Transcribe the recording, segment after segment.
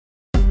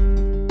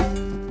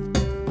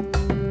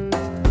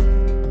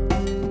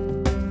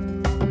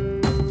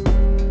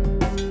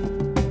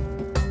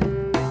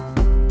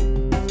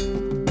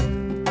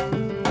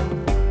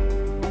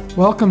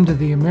Welcome to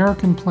the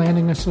American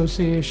Planning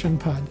Association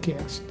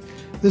podcast.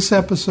 This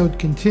episode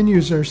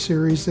continues our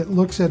series that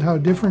looks at how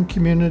different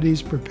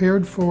communities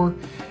prepared for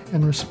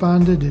and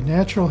responded to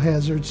natural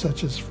hazards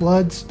such as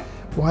floods,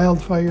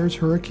 wildfires,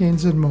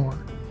 hurricanes, and more.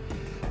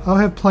 How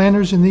have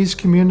planners in these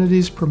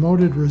communities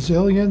promoted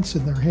resilience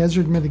in their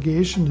hazard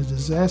mitigation and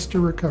disaster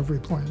recovery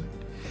planning?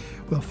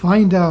 We'll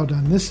find out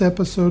on this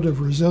episode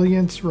of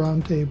Resilience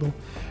Roundtable,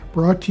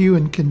 brought to you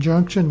in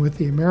conjunction with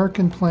the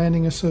American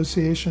Planning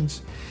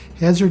Association's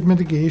Hazard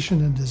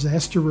Mitigation and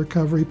Disaster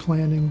Recovery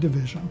Planning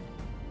Division.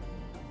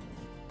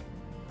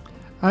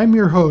 I'm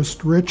your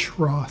host, Rich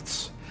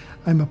Roths.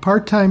 I'm a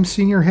part-time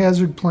senior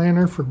hazard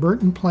planner for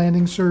Burton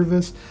Planning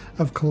Service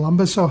of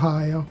Columbus,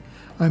 Ohio.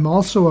 I'm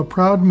also a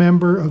proud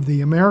member of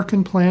the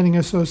American Planning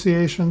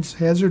Association's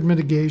Hazard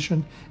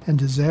Mitigation and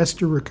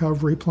Disaster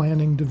Recovery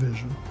Planning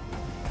Division.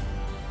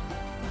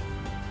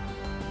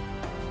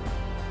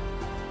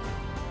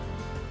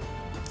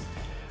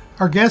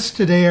 Our guests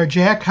today are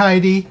Jack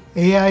Heide,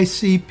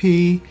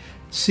 AICP,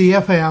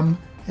 CFM,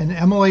 and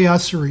Emily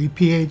Ussery,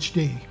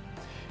 PhD.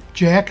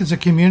 Jack is a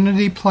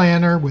community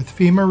planner with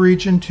FEMA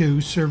Region 2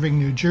 serving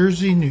New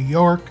Jersey, New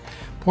York,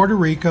 Puerto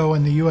Rico,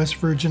 and the U.S.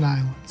 Virgin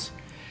Islands.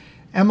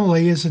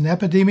 Emily is an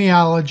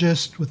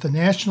epidemiologist with the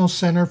National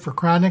Center for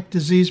Chronic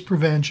Disease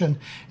Prevention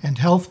and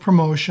Health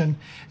Promotion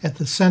at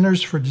the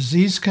Centers for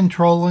Disease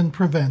Control and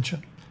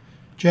Prevention.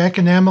 Jack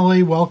and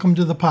Emily, welcome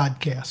to the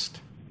podcast.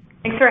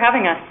 Thanks for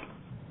having us.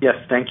 Yes,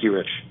 thank you,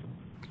 Rich.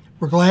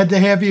 We're glad to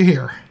have you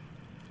here.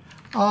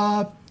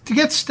 To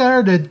get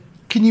started,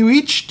 can you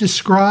each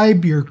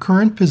describe your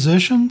current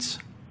positions?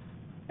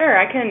 Sure,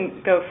 I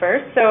can go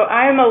first. So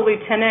I am a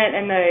lieutenant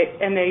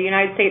in the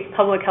United States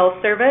Public Health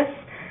Service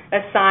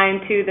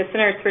assigned to the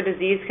Centers for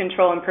Disease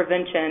Control and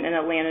Prevention in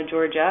Atlanta,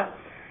 Georgia.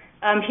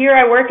 Here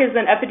I work as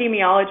an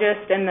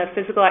epidemiologist in the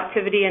Physical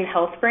Activity and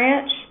Health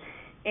branch,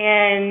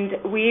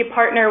 and we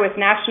partner with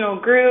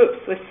national groups,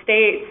 with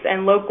states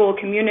and local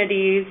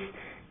communities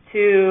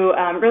to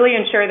really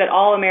ensure that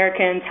all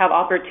Americans have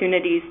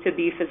opportunities to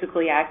be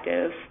physically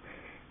active.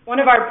 One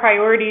of our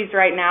priorities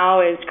right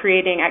now is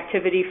creating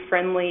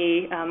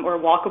activity-friendly or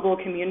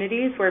walkable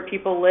communities where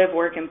people live,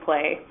 work, and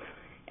play.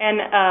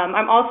 And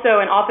I'm also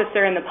an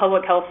officer in the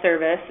Public Health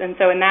Service, and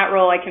so in that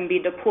role I can be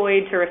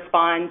deployed to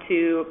respond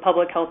to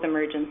public health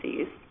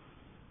emergencies.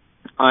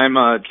 I'm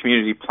a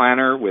community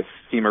planner with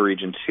FEMA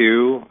Region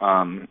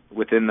 2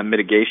 within the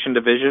Mitigation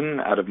Division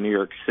out of New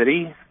York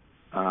City.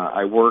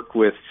 I work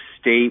with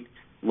state,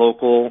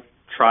 local,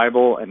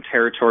 tribal, and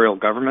territorial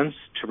governments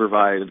to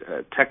provide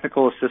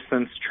technical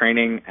assistance,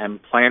 training,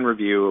 and plan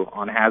review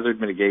on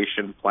hazard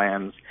mitigation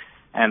plans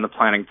and the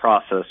planning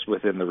process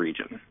within the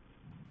region.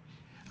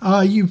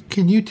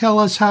 Can you tell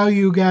us how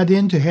you got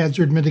into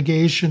hazard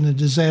mitigation and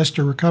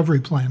disaster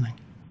recovery planning?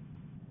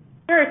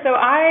 Sure. So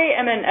I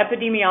am an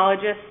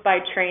epidemiologist by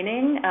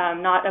training,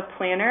 not a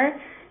planner.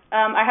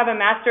 I have a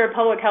Master of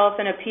Public Health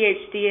and a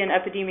PhD in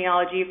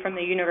epidemiology from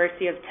the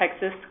University of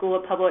Texas School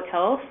of Public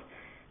Health,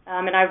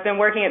 and I've been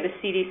working at the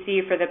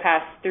CDC for the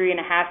past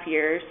 3.5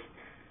 years.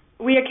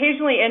 We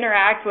occasionally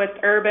interact with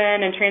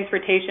urban and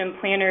transportation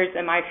planners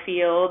in my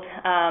field,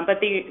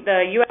 but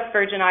the U.S.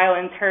 Virgin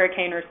Islands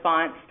hurricane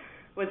response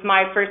was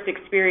my first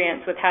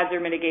experience with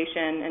hazard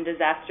mitigation and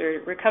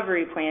disaster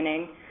recovery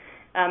planning.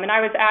 And I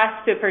was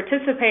asked to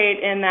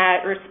participate in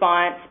that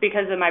response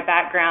because of my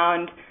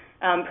background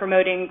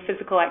promoting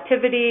physical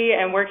activity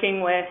and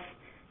working with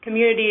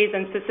communities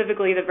and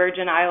specifically the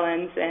Virgin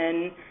Islands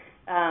in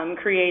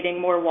creating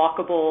more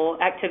walkable,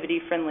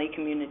 activity-friendly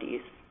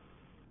communities.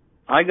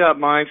 I got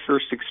my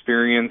first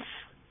experience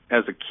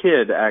as a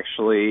kid,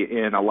 actually,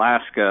 in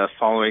Alaska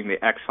following the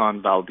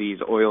Exxon Valdez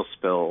oil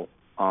spill,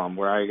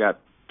 where I got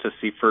to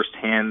see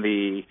firsthand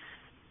the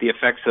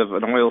effects of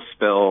an oil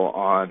spill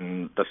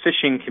on the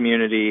fishing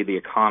community, the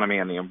economy,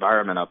 and the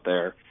environment up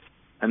there.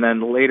 And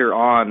then later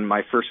on,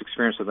 my first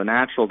experience with a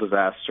natural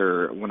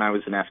disaster when I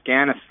was in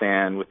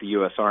Afghanistan with the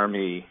U.S.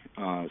 Army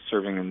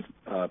serving in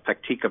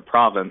Paktika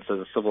province as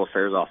a civil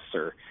affairs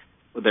officer.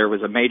 There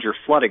was a major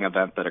flooding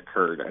event that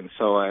occurred, and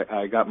so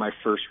I got my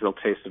first real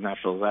taste of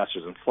natural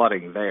disasters and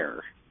flooding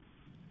there.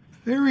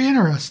 Very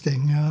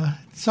interesting.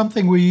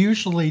 Something we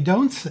usually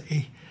don't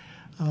see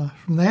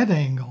from that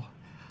angle.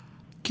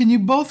 Can you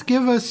both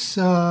give us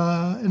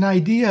an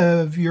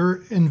idea of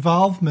your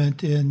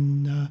involvement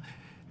in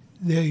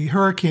the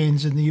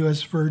hurricanes in the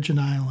U.S. Virgin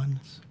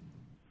Islands?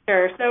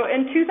 Sure. So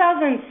in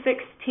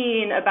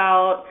 2016,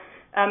 about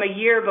a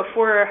year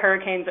before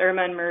Hurricanes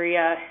Irma and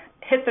Maria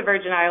hit the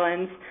Virgin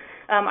Islands,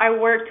 I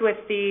worked with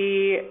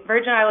the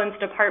Virgin Islands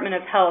Department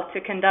of Health to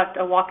conduct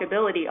a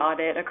walkability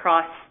audit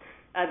across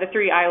the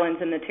 3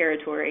 islands in the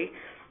territory.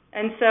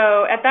 And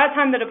so at that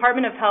time, the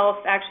Department of Health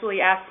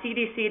actually asked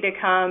CDC to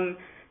come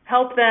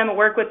help them,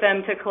 work with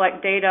them to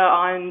collect data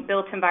on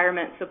built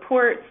environment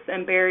supports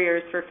and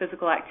barriers for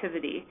physical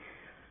activity.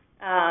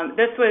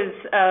 This was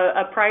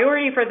a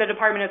priority for the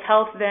Department of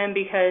Health then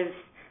because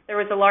there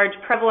was a large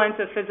prevalence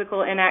of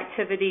physical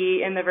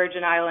inactivity in the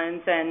Virgin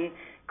Islands, and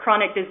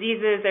chronic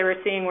diseases they were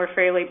seeing were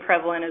fairly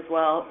prevalent as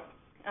well.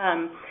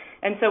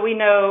 And so we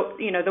know,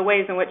 the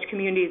ways in which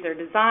communities are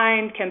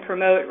designed can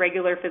promote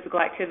regular physical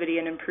activity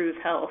and improve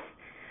health.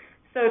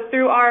 So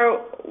through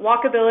our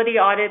walkability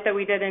audit that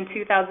we did in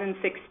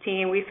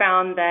 2016, we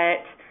found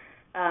that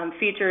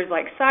features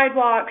like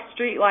sidewalks,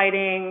 street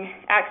lighting,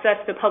 access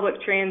to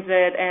public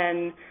transit,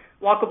 and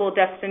walkable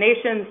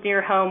destinations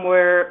near home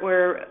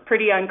were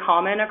pretty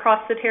uncommon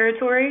across the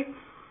territory.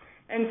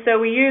 And so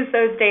we used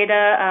those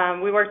data.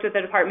 We worked with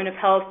the Department of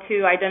Health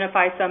to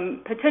identify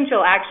some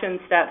potential action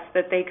steps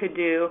that they could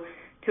do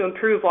to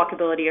improve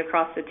walkability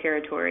across the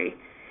territory.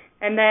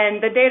 And then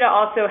the data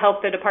also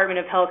helped the Department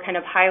of Health kind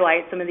of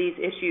highlight some of these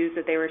issues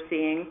that they were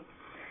seeing.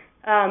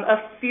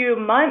 A few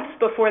months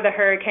before the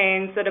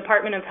hurricanes, the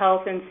Department of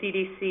Health and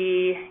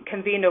CDC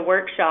convened a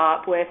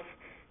workshop with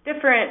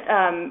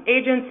different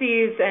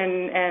agencies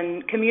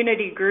and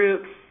community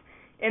groups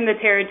in the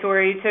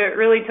territory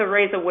to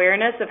raise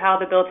awareness of how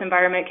the built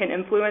environment can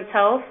influence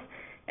health,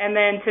 and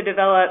then to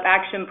develop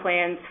action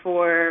plans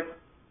for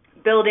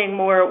building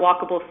more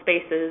walkable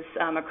spaces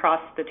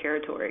across the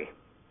territory.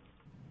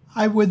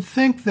 I would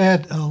think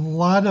that a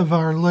lot of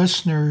our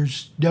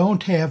listeners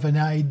don't have an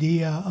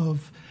idea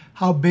of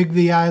how big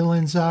the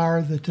islands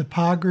are, the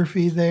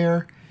topography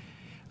there.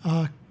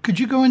 Could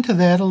you go into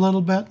that a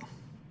little bit?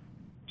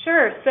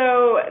 Sure.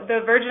 So the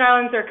Virgin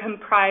Islands are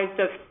comprised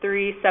of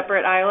 3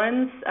 separate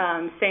islands,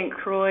 St.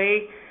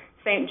 Croix,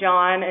 St.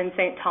 John, and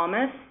St.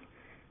 Thomas.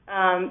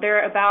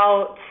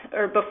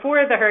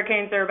 Before the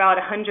hurricanes, there are about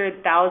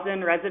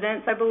 100,000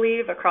 residents, I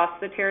believe, across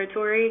the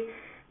territory.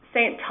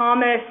 St.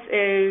 Thomas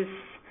is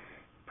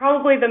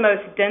probably the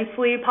most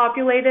densely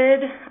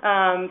populated.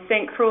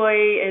 St.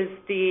 Croix is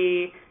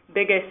the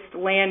biggest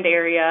land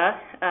area.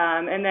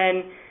 And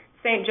then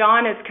St.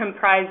 John is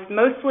comprised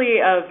mostly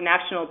of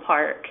national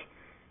park.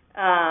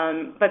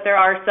 But there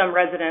are some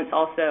residents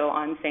also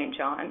on St.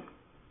 John.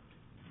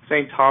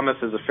 St. Thomas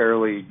is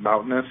fairly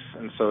mountainous,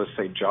 and so is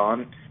St.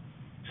 John.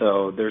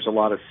 So there's a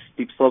lot of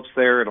steep slopes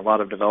there and a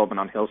lot of development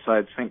on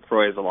hillsides. St.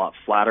 Croix is a lot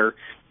flatter,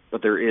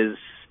 but there is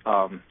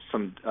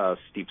some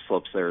steep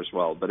slopes there as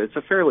well. But it's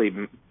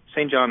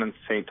St. John and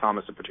St.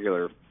 Thomas in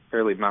particular,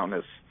 fairly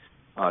mountainous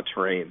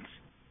terrains.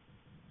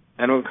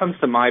 And when it comes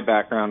to my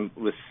background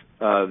with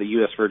the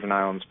U.S. Virgin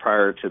Islands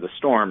prior to the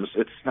storms,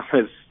 it's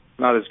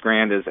not as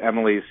grand as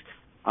Emily's.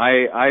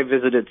 I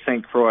visited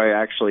St. Croix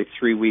actually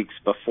 3 weeks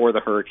before the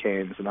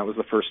hurricanes, and that was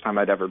the first time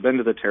I'd ever been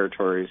to the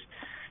territories.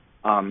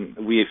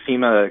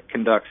 FEMA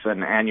conducts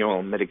an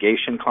annual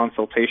mitigation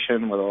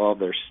consultation with all of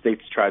their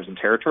states, tribes, and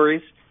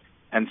territories,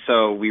 and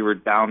so we were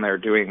down there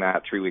doing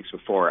that 3 weeks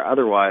before.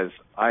 Otherwise,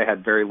 I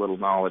had very little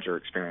knowledge or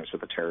experience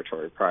with the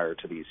territory prior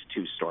to these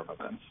 2 storm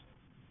events.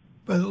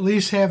 But at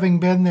least having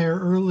been there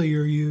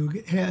earlier,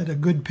 you had a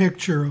good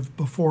picture of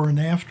before and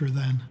after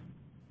then.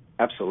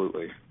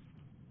 Absolutely.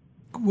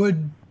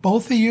 Would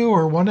both of you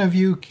or one of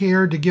you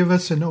care to give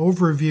us an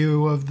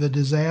overview of the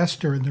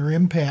disaster and their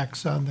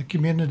impacts on the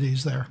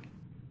communities there?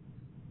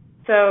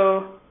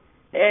 So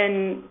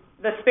in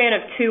the span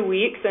of 2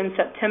 weeks in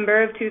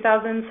September of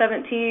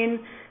 2017,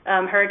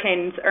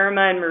 Hurricanes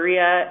Irma and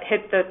Maria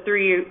hit the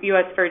 3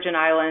 U.S. Virgin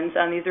Islands.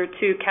 These are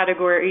 2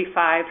 Category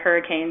 5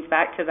 hurricanes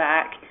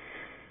back-to-back.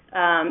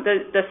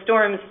 The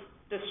storms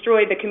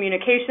destroyed the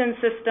communication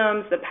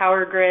systems, the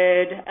power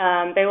grid.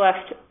 They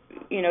left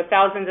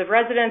thousands of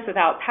residents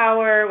without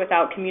power,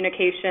 without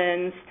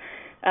communications,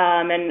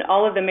 and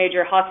all of the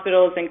major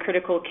hospitals and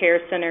critical care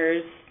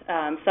centers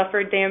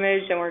suffered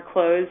damage and were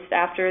closed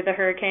after the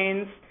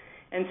hurricanes.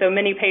 And so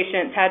many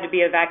patients had to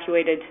be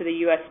evacuated to the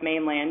U.S.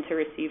 mainland to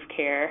receive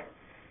care.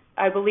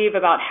 I believe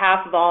about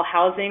half of all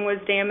housing was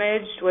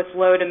damaged, with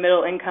low to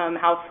middle income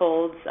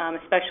households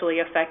especially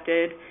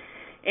affected.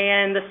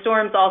 And the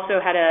storms also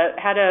had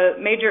a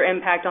major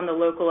impact on the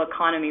local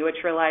economy,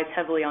 which relies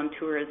heavily on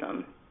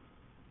tourism.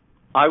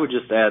 I would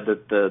just add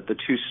that the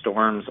 2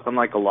 storms,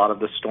 unlike a lot of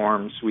the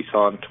storms we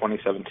saw in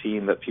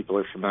 2017 that people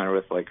are familiar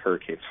with, like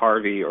Hurricane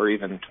Harvey, or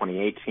even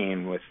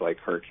 2018 with like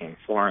Hurricane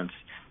Florence,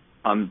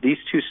 these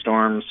 2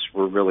 storms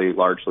were really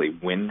largely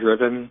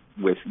wind-driven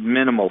with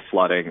minimal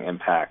flooding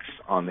impacts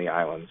on the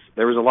islands.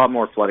 There was a lot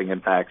more flooding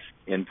impacts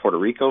in Puerto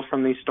Rico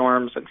from these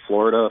storms, and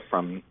Florida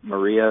from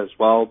Maria as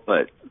well,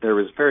 but there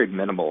was very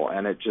minimal,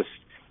 and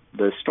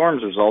the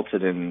storms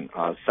resulted in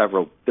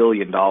several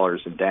 $billion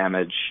in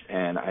damage,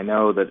 and I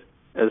know that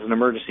as an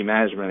emergency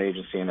management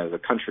agency and as a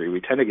country,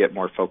 we tend to get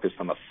more focused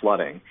on the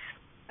flooding,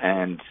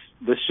 and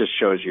this just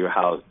shows you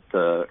how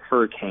the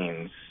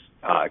hurricanes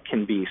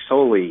can be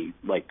solely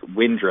like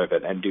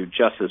wind-driven and do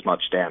just as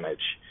much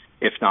damage,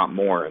 if not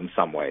more in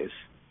some ways.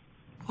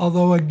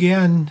 Although,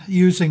 again,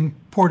 using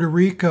Puerto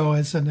Rico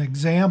as an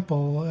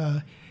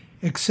example,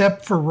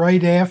 except for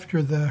right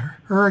after the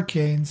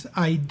hurricanes,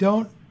 I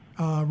don't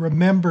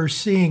remember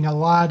seeing a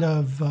lot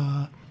of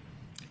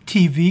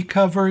TV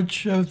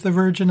coverage of the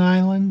Virgin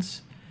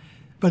Islands,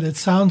 but it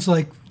sounds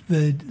like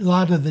a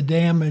lot of the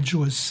damage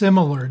was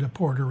similar to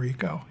Puerto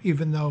Rico,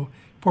 even though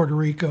Puerto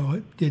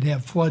Rico did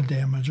have flood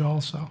damage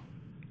also.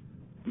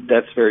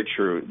 That's very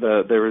true.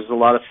 There was a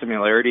lot of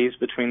similarities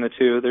between the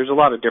two. There's a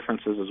lot of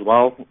differences as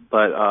well,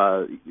 but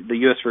the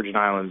U.S. Virgin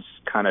Islands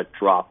kind of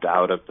dropped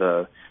out of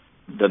the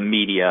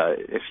media,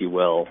 if you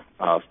will,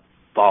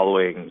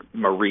 following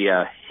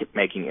Maria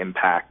making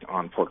impact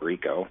on Puerto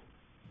Rico.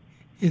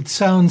 It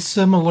sounds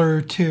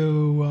similar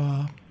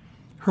to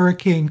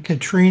Hurricane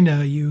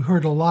Katrina. You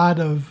heard a lot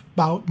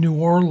about New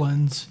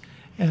Orleans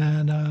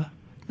and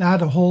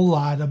not a whole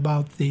lot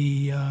about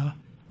the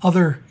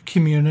other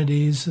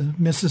communities,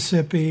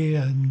 Mississippi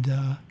and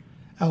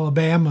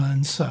Alabama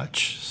and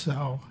such.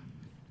 So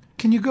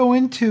can you go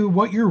into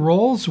what your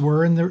roles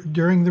were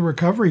during the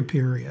recovery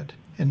period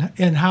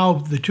and how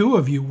the two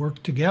of you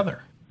worked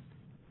together?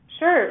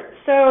 Sure.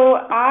 So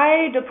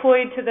I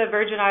deployed to the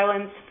Virgin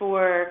Islands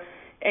for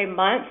a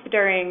month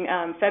during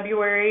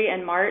February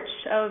and March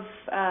of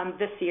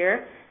this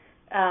year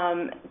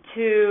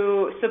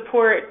to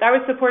support. I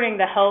was supporting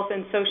the Health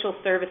and Social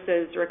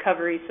Services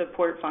Recovery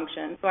Support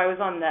Function. So I was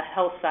on the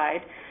health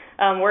side,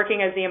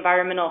 working as the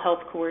Environmental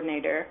Health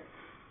Coordinator.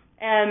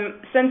 And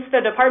since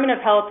the Department of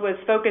Health was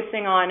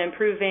focusing on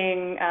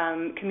improving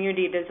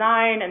community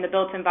design and the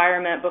built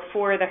environment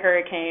before the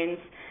hurricanes,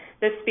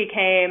 this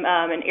became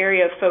an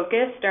area of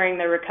focus during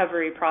the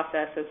recovery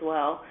process as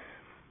well.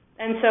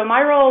 And so my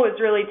role was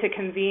really to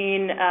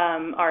convene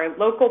our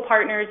local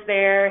partners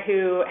there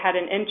who had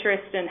an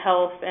interest in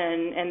health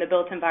and the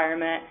built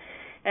environment.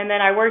 And then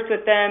I worked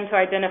with them to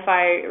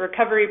identify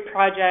recovery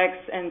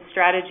projects and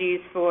strategies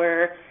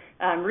for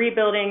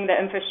rebuilding the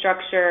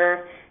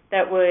infrastructure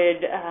that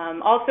would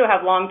also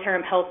have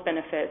long-term health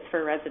benefits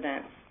for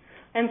residents.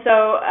 And so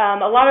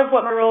a lot of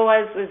what my role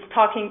was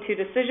talking to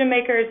decision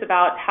makers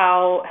about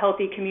how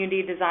healthy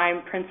community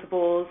design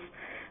principles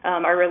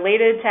are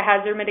related to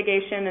hazard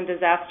mitigation and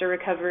disaster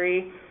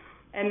recovery,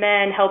 and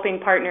then helping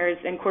partners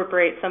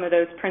incorporate some of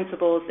those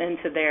principles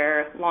into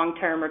their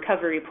long-term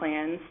recovery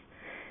plans.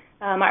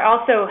 I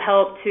also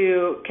helped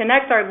to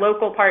connect our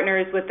local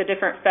partners with the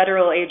different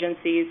federal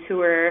agencies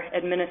who are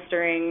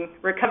administering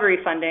recovery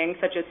funding,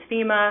 such as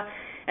FEMA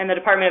and the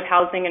Department of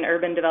Housing and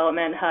Urban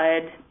Development,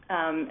 HUD,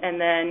 and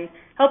then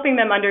helping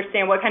them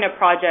understand what kind of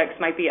projects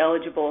might be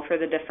eligible for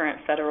the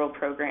different federal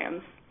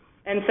programs.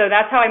 And so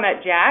that's how I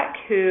met Jack,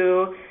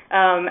 who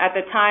at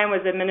the time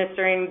was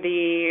administering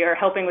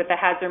helping with the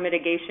hazard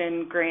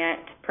mitigation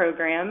grant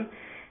program.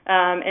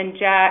 And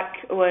Jack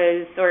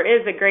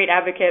is a great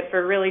advocate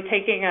for really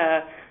taking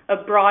a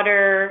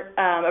broader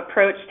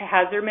approach to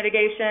hazard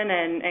mitigation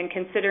and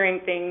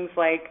considering things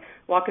like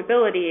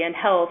walkability and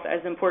health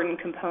as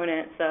important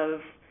components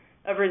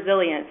of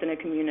resilience in a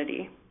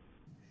community.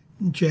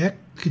 Jack,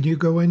 could you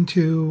go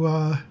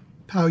into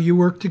how you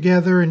worked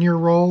together and your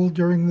role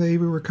during the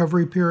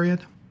recovery period?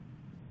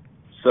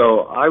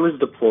 So I was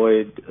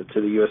deployed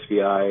to the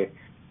USVI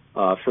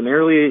for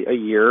nearly a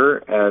year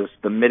as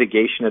the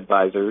mitigation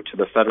advisor to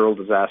the Federal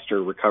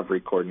Disaster Recovery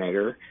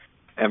Coordinator.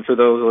 And for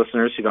those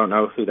listeners who don't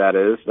know who that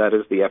is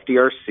the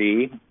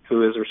FDRC,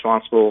 who is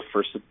responsible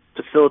for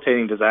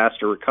facilitating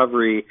disaster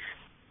recovery,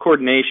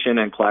 coordination,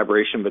 and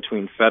collaboration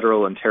between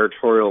federal and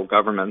territorial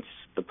governments,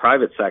 the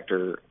private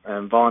sector,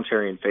 and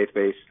voluntary and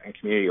faith-based and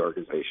community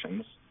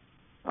organizations.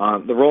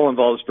 The role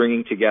involves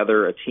bringing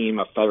together a team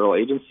of federal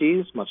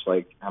agencies, much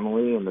like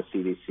Emily and the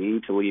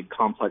CDC, to lead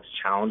complex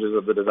challenges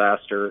of the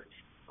disaster,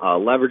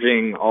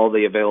 leveraging all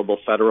the available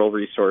federal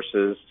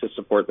resources to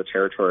support the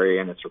territory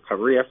and its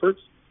recovery efforts.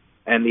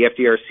 And the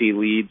FDRC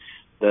leads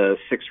the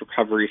 6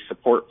 recovery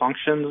support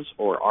functions,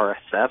 or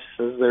RSFs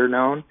as they're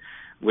known,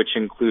 which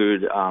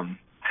include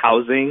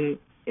housing,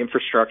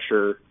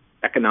 infrastructure,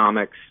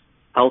 economics,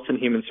 health and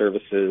human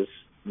services,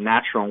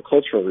 natural and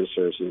cultural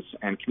resources,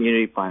 and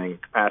community planning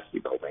and capacity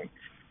building.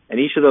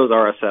 And each of those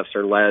RSFs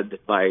are led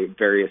by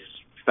various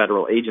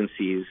federal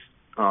agencies.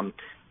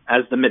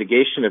 As the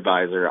mitigation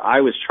advisor,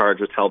 I was charged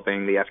with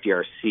helping the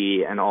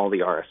FDRC and all the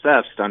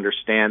RSFs to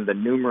understand the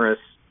numerous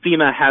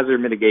FEMA hazard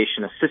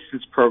mitigation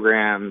assistance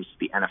programs,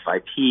 the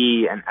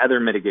NFIP, and other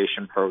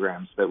mitigation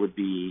programs that would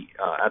be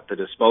at the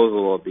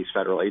disposal of these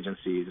federal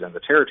agencies and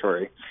the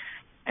territory.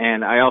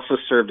 And I also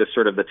served as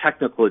sort of the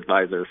technical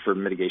advisor for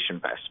mitigation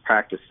best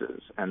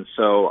practices. And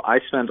so I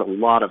spent a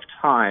lot of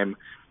time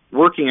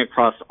working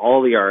across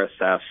all the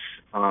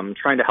RSFs,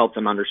 trying to help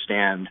them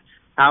understand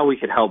how we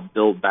could help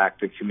build back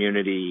the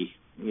community,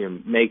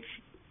 make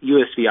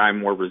USVI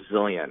more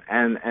resilient,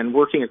 and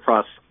working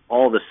across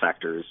all the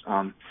sectors.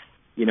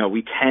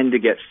 We tend to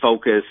get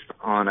focused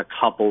on a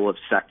couple of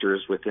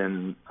sectors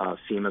within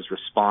FEMA's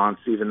response,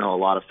 even though a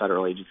lot of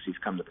federal agencies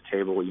come to the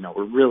table.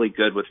 We're really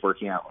good with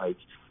working out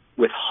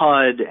with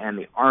HUD and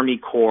the Army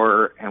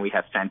Corps, and we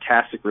have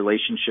fantastic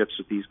relationships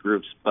with these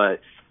groups,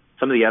 but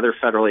some of the other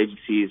federal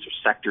agencies or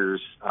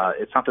sectors,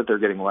 it's not that they're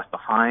getting left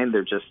behind,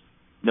 they're just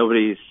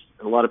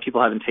a lot of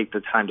people haven't taken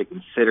the time to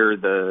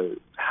consider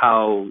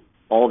how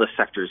all the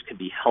sectors could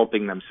be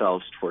helping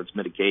themselves towards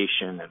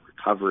mitigation and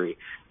recovery.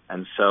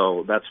 And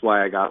so that's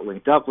why I got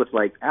linked up with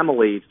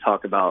Emily to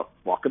talk about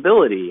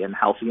walkability and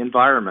healthy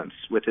environments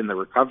within the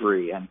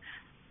recovery and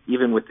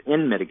even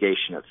within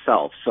mitigation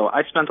itself. So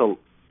I spent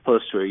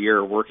close to a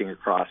year working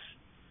across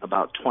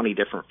about 20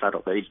 different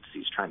federal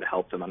agencies trying to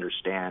help them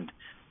understand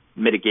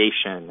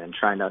mitigation and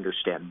trying to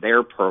understand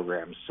their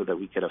programs so that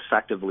we could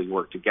effectively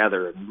work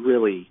together and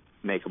really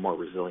make a more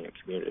resilient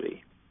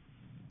community.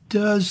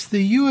 Does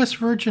the U.S.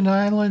 Virgin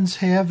Islands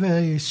have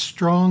a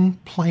strong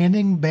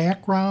planning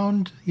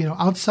background,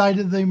 outside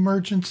of the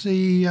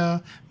emergency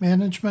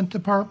management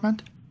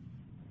department?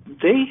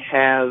 They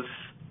have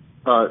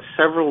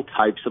several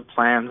types of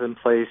plans in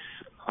place.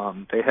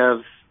 They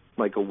have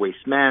like a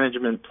waste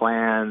management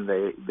plan.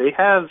 They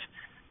have,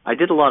 I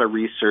did a lot of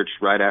research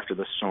right after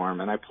the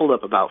storm, and I pulled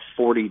up about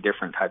 40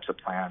 different types of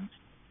plans.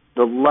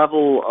 The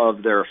level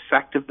of their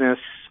effectiveness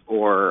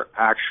or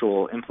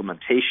actual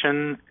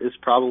implementation is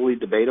probably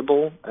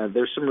debatable.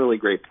 There's some really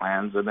great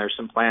plans, and there's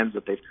some plans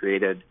that they've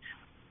created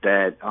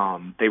that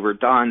they were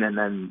done and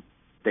then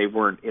they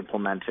weren't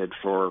implemented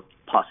for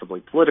possibly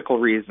political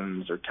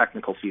reasons or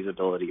technical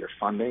feasibility or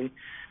funding.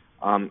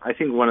 I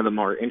think one of the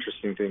more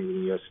interesting things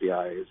in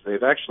USVI is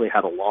they've actually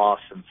had a law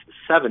since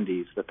the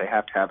 70s that they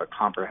have to have a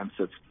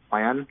comprehensive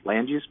plan,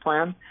 land use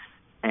plan,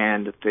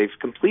 and they've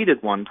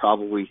completed one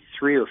probably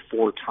 3 or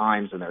 4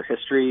 times in their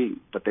history,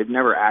 but they've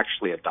never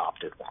actually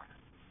adopted one.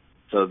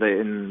 So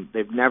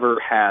they've never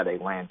had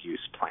a land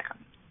use plan.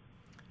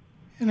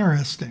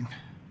 Interesting.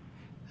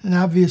 And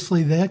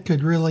obviously that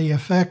could really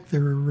affect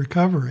their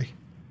recovery.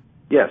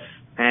 Yes,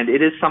 and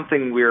it is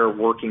something we're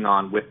working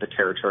on with the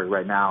territory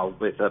right now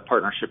with a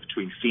partnership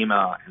between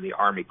FEMA and the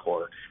Army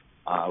Corps,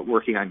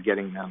 working on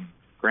getting them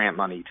grant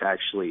money to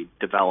actually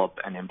develop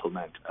and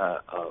implement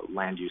a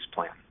land use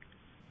plan.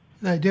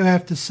 I do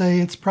have to say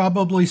it's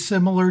probably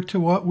similar to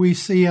what we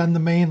see on the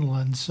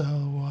mainland,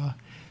 so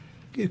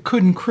you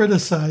couldn't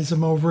criticize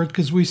them over it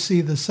because we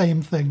see the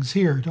same things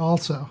here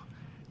also.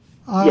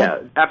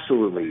 Yeah,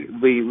 absolutely.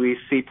 We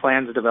see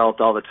plans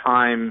developed all the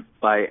time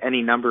by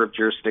any number of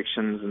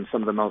jurisdictions in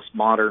some of the most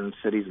modern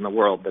cities in the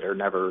world that are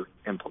never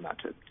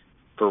implemented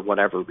for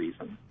whatever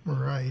reason.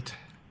 Right.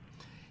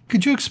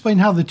 Could you explain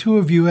how the two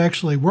of you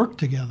actually work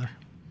together?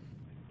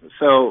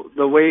 So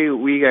the way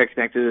we got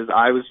connected is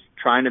I was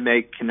trying to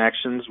make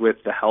connections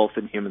with the Health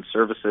and Human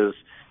Services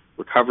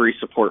recovery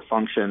support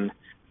function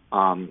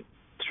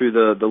through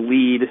the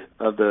lead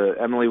of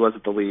Emily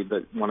wasn't the lead,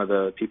 but one of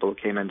the people who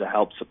came in to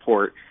help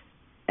support.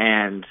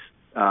 And,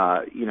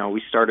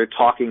 we started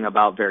talking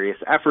about various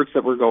efforts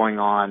that were going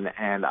on,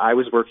 and I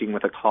was working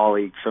with a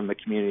colleague from the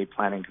Community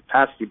Planning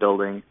Capacity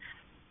Building,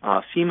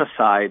 FEMA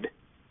side,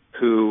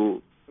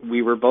 who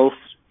we were both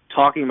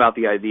talking about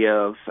the idea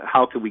of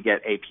how could we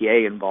get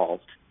APA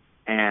involved.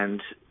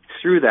 And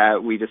through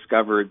that, we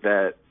discovered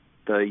that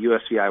the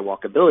USVI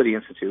Walkability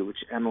Institute, which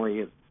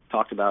Emily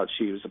talked about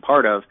she was a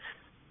part of,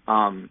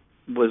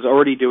 was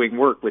already doing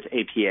work with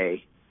APA.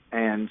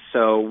 And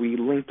so we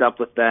linked up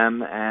with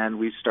them and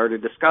we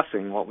started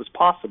discussing what was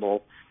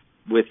possible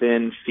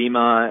within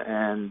FEMA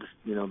and,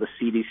 the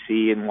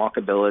CDC and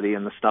walkability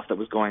and the stuff that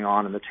was going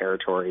on in the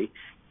territory.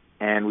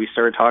 And we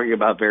started talking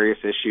about various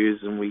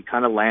issues, and we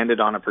kind of landed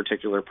on a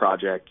particular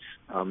project.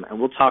 And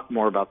we'll talk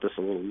more about this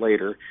a little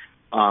later.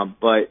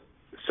 But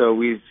so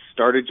we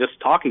started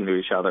just talking to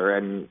each other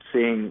and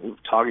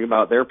talking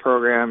about their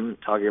program,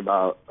 talking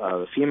about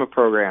the FEMA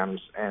programs,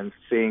 and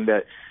seeing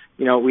that,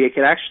 we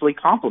could actually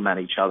complement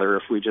each other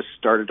if we just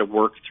started to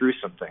work through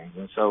some things.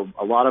 And so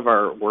a lot of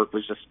our work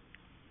was just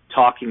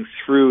talking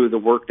through the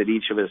work that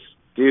each of us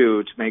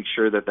do to make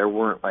sure that there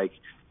weren't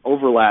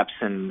overlaps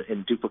and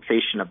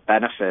duplication of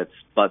benefits,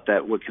 but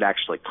that we could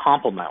actually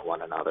complement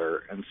one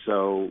another. And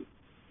so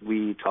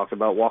we talked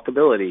about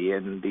walkability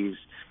and the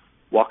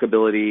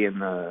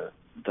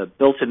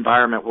built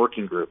environment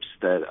working groups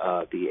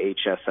that the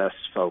HSS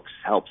folks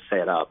helped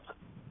set up.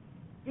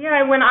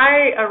 Yeah, when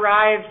I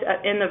arrived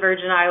in the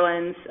Virgin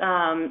Islands,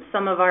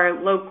 some of our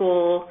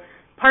local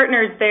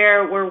partners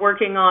there were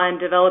working on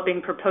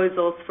developing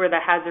proposals for the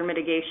hazard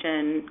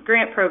mitigation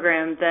grant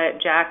program that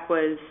Jack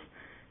was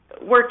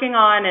working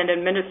on and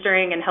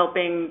administering and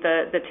helping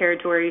the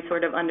territory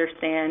sort of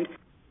understand.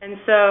 And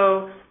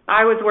so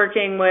I was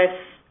working with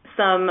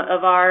some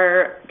of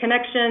our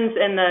connections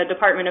in the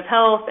Department of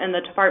Health and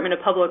the Department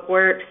of Public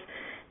Works.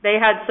 They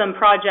had some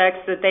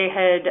projects that they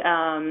had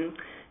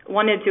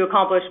wanted to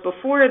accomplish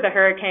before the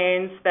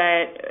hurricanes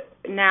that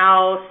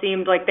now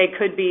seemed like they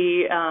could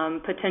be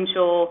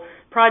potential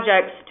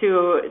projects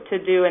to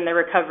do in the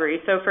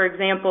recovery. So, for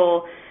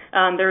example,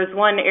 there was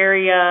one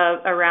area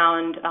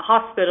around a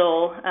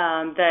hospital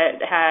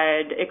that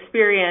had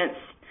experienced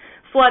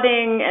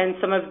flooding, and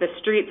some of the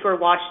streets were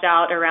washed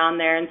out around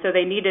there, and so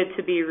they needed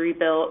to be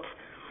rebuilt.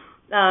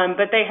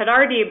 But they had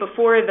already,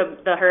 before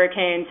the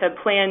hurricanes, had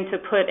planned to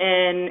put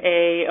in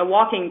a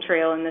walking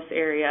trail in this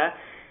area.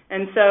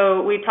 And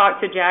so we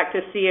talked to Jack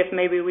to see if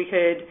maybe we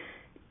could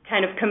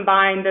kind of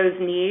combine those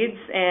needs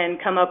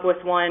and come up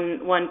with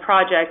one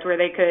project where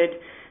they could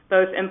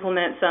both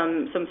implement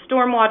some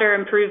stormwater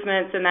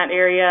improvements in that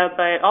area,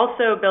 but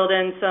also build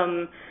in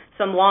some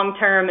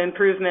long-term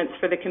improvements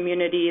for the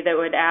community that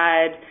would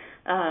add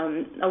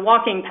a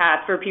walking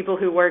path for people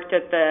who worked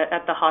at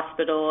the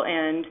hospital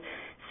and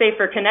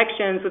safer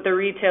connections with the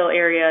retail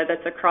area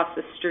that's across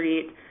the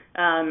street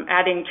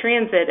adding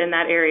transit in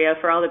that area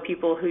for all the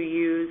people who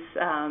use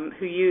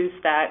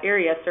that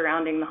area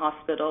surrounding the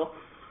hospital.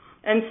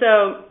 And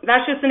so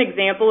that's just an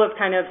example of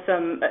kind of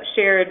some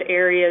shared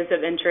areas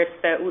of interest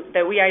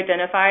that we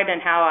identified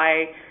and how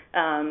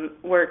I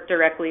worked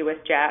directly with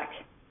Jack.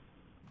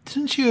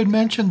 Since you had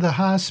mentioned the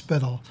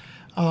hospital,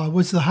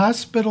 was the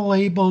hospital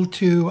able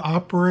to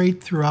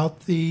operate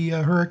throughout the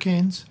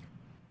hurricanes?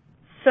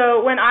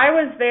 So when I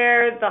was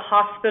there, the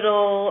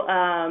hospital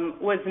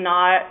was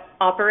not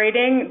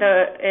operating.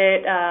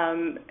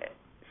 It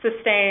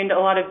sustained a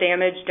lot of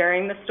damage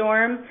during the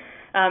storm,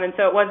 and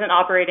so it wasn't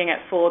operating at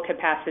full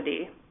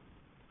capacity.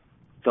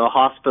 The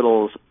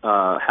hospitals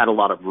had a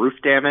lot of roof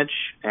damage,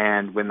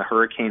 and when the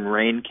hurricane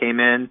rain came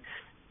in,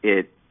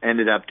 it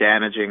ended up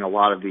damaging a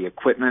lot of the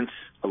equipment,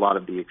 a lot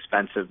of the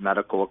expensive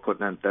medical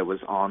equipment that was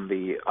on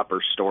the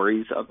upper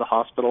stories of the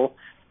hospital.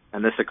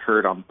 And this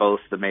occurred on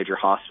both the major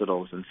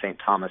hospitals in St.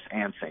 Thomas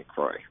and St.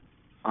 Croix.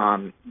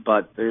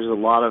 But there's a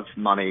lot of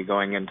money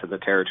going into the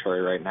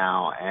territory right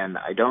now, and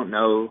I don't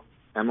know,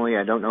 Emily,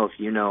 I don't know if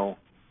you know,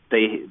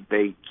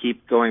 they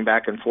keep going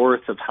back and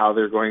forth of how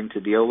they're going to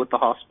deal with the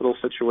hospital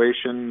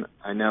situation.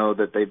 I know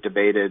that they've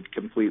debated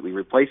completely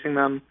replacing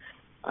them.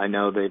 I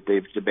know that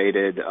they've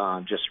debated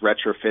just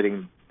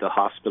retrofitting the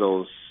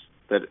hospitals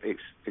that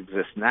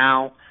exist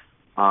now.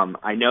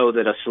 I know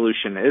that a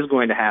solution is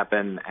going to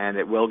happen, and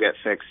it will get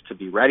fixed to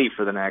be ready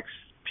for the next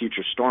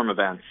future storm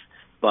events.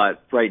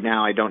 But right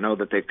now, I don't know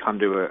that they've come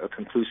to a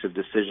conclusive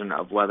decision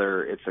of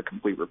whether it's a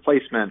complete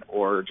replacement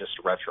or just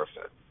a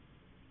retrofit.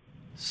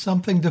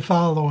 Something to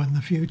follow in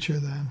the future,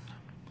 then.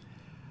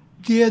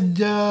 Did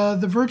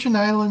the Virgin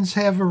Islands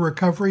have a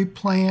recovery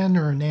plan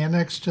or an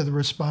annex to the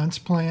response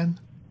plan?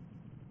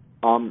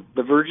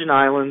 The Virgin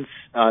Islands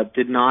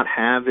did not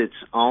have its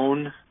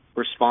own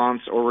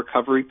response or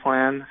recovery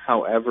plan.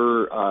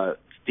 However,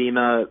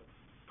 FEMA,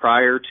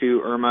 prior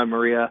to Irma and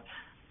Maria,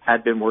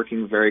 had been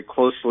working very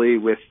closely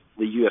with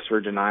the U.S.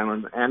 Virgin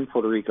Islands and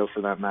Puerto Rico,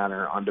 for that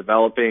matter, on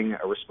developing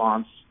a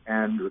response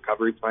and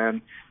recovery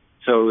plan.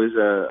 So it was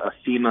a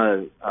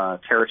FEMA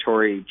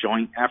territory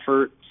joint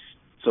effort.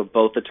 So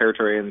both the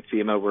territory and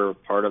FEMA were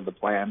part of the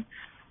plan.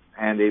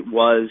 And it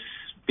was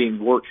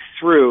being worked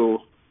through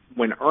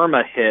when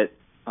Irma hit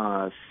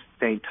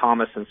St.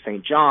 Thomas and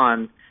St.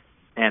 John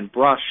and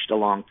brushed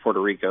along Puerto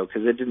Rico,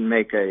 because it didn't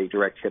make a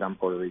direct hit on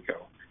Puerto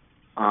Rico.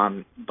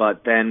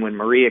 But then when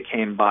Maria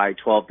came by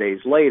 12 days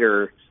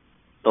later,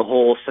 the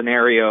whole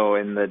scenario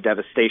and the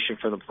devastation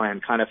for the plan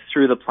kind of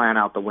threw the plan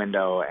out the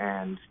window,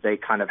 and they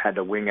kind of had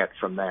to wing it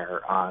from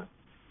there.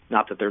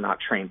 Not that they're not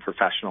trained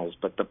professionals,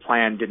 but the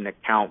plan didn't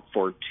account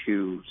for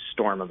 2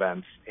 storm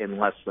events in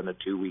less than a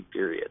 2-week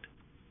period.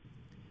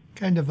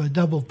 Kind of a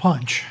double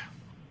punch.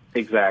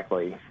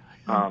 Exactly.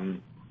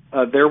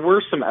 There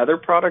were some other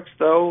products,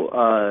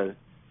 though.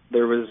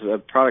 There was a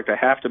product I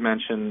have to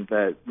mention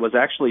that was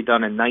actually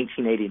done in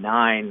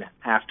 1989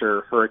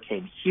 after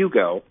Hurricane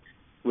Hugo,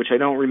 which I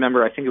don't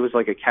remember. I think it was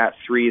like a Cat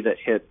 3 that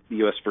hit the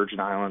U.S. Virgin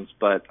Islands.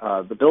 But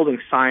the Building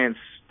Science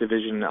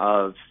Division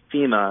of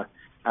FEMA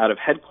out of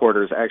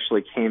headquarters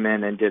actually came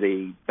in and did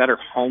a Better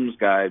Homes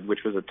Guide,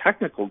 which was a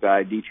technical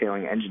guide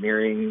detailing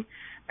engineering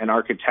and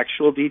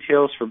architectural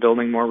details for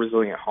building more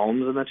resilient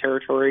homes in the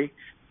territory,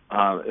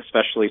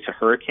 especially to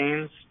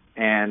hurricanes.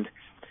 And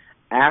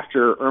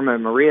after Irma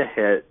and Maria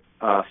hit,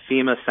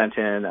 FEMA sent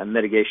in a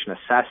mitigation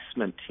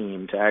assessment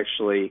team to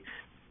actually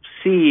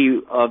see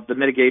of the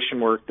mitigation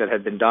work that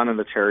had been done in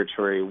the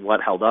territory,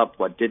 what held up,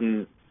 what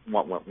didn't,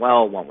 what went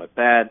well, what went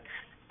bad.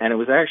 And it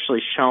was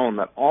actually shown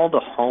that all the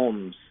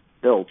homes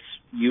built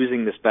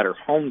using this Better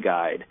Home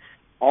Guide,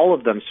 all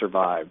of them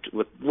survived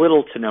with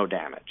little to no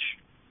damage,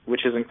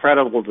 which is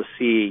incredible to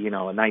see, a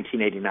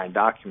 1989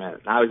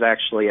 document. And I was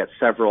actually at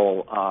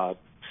several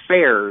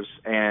fairs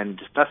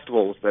and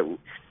festivals that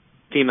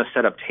FEMA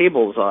set up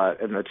tables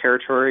in the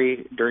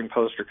territory during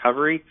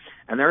post-recovery,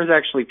 and there was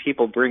actually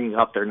people bringing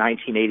up their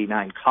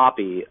 1989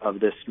 copy of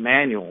this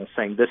manual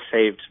saying, this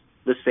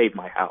saved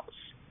my house.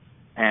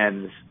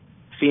 And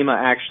FEMA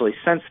actually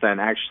since then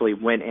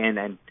went in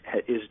and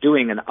is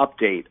doing an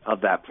update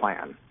of that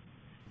plan.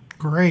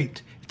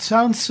 Great. It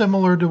sounds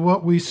similar to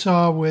what we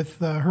saw with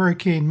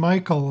Hurricane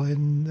Michael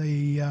in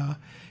the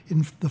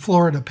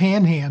Florida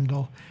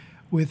Panhandle,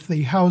 with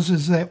the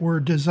houses that were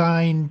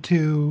designed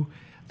to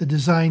the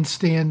design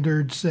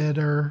standards that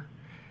are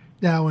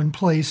now in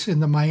place in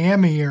the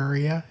Miami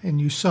area,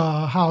 and you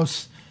saw a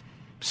house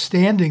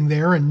standing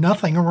there and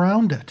nothing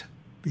around it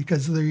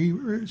because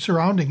the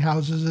surrounding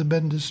houses had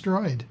been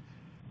destroyed.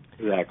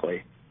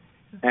 Exactly.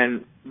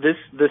 And this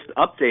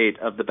update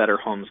of the Better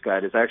Homes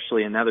Guide is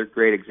actually another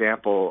great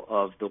example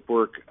of the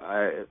work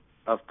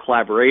of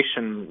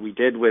collaboration we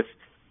did with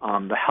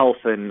the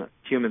Health and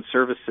Human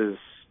Services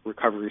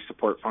Recovery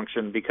Support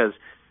Function, because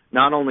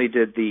not only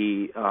did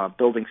the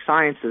Building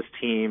Sciences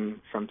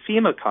team from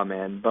FEMA come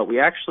in, but we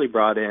actually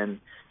brought in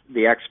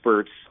the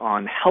experts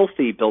on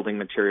healthy building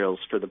materials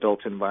for the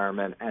built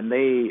environment, and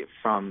they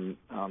from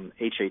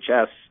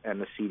HHS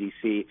and the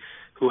CDC,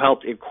 who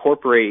helped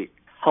incorporate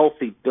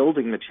healthy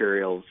building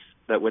materials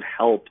that would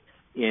help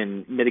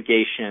in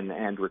mitigation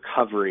and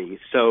recovery.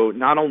 So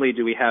not only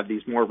do we have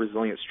these more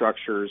resilient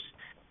structures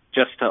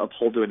just to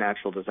uphold to a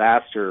natural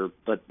disaster,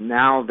 but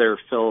now they're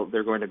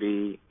going to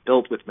be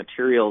built with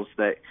materials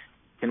that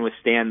can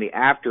withstand the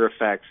after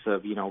effects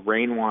of,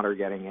 rainwater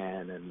getting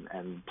in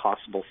and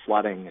possible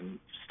flooding and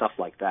stuff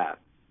like that.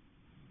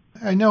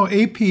 I know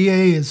APA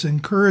is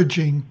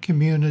encouraging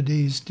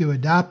communities to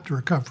adopt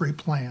recovery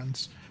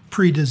plans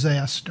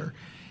pre-disaster.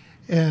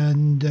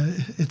 And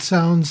it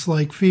sounds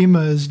like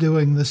FEMA is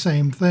doing the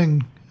same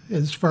thing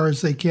as far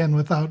as they can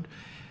without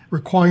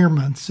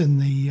requirements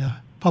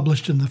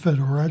published in the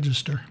Federal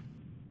Register.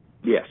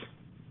 Yes.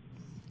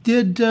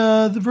 Did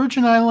the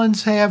Virgin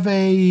Islands have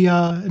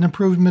an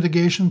approved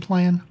mitigation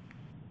plan?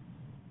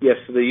 Yes,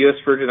 the U.S.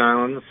 Virgin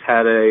Islands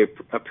had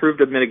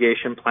approved a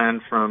mitigation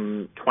plan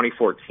from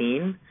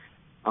 2014,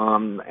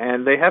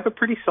 and they have a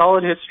pretty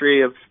solid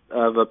history of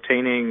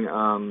obtaining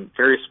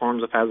various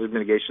forms of hazard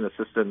mitigation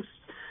assistance,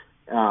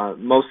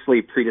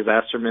 mostly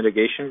pre-disaster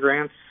mitigation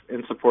grants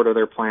in support of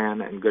their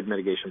plan and good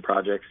mitigation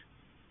projects.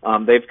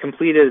 They've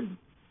completed,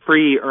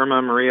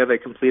 pre-Irma Maria, they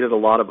completed a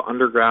lot of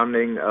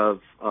undergrounding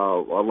of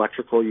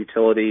electrical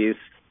utilities,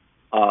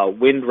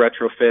 wind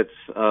retrofits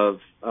of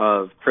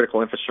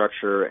critical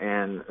infrastructure,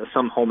 and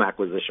some home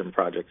acquisition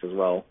projects as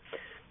well.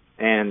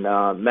 And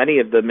many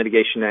of the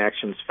mitigation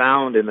actions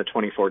found in the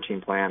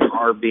 2014 plan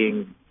are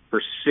being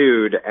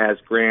pursued as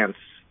grants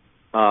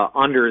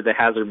under the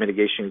Hazard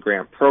Mitigation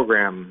Grant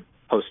Program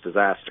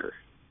post-disaster.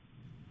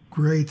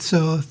 Great.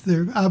 So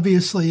they're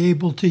obviously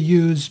able to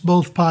use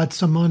both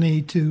pots of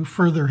money to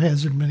further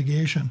hazard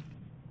mitigation.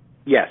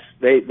 Yes,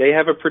 they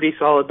have a pretty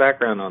solid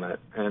background on it,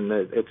 and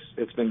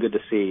it's been good to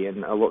see.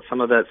 And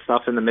some of that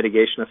stuff in the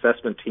mitigation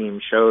assessment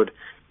team showed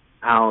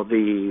how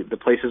the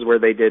places where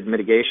they did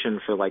mitigation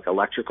for like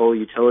electrical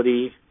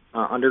utility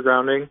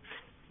undergrounding,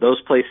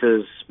 those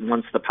places,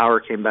 once the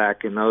power came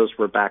back, and those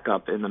were back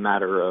up in the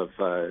matter of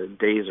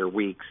days or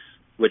weeks,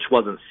 which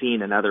wasn't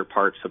seen in other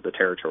parts of the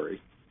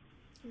territory.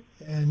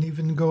 And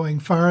even going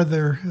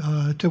farther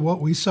to what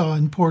we saw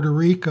in Puerto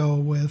Rico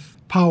with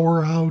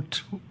power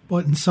out,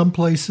 in some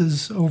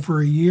places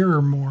over a year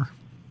or more.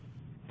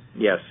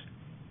 Yes.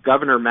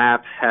 Governor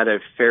Mapp had a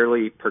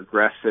fairly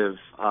progressive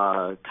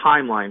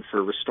timeline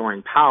for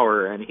restoring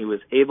power, and he was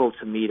able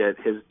to meet it.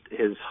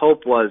 His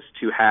hope was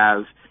to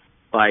have,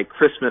 by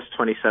Christmas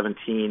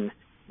 2017,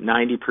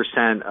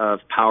 90% of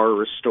power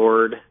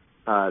restored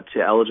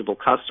to eligible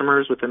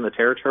customers within the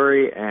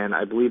territory, and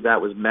I believe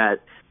that was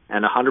met,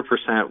 and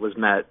 100% was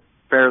met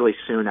fairly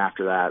soon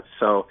after that.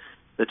 So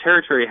the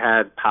territory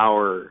had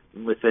power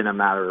within a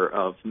matter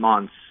of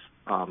months,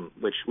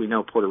 which we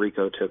know Puerto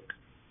Rico took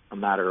a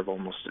matter of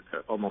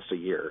almost a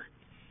year.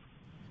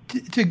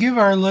 To give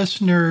our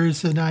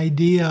listeners an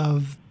idea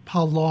of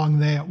how long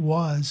that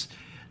was,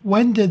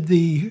 when did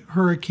the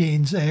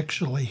hurricanes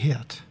actually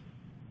hit?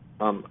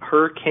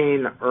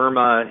 Hurricane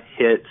Irma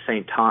hit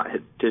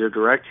did a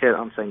direct hit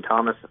on St.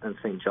 Thomas and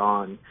St.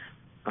 John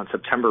on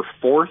September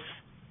 4th,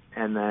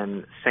 and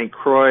then St.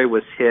 Croix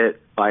was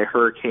hit by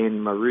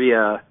Hurricane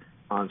Maria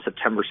on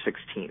September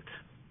 16th.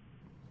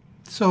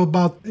 So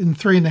about in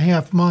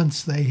 3.5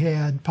 months they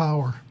had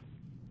power.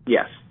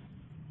 Yes.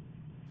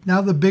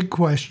 Now the big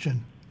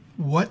question,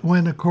 what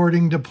went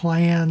according to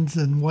plans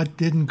and what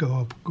didn't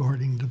go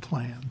according to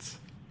plans?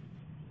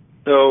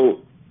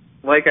 So,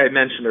 like I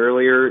mentioned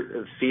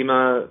earlier,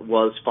 FEMA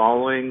was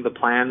following the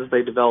plans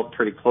they developed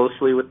pretty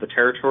closely with the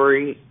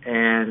territory,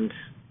 and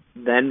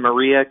then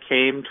Maria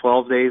came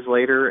 12 days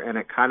later, and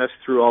it kind of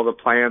threw all the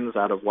plans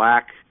out of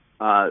whack.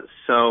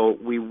 So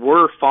we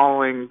were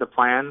following the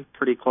plan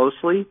pretty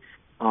closely,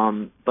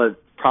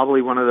 but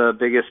probably one of the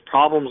biggest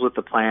problems with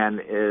the plan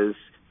is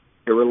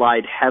it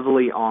relied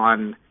heavily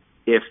on,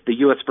 if the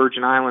U.S.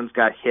 Virgin Islands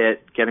got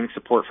hit, getting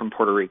support from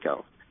Puerto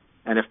Rico,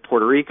 and if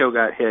Puerto Rico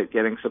got hit,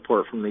 getting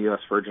support from the U.S.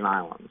 Virgin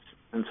Islands.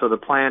 And so the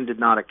plan did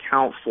not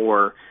account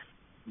for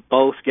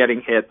both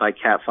getting hit by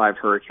Cat 5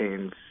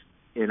 hurricanes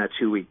in a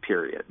 2-week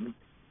period.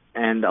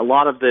 And a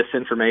lot of this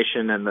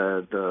information and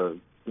the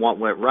what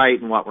went right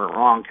and what went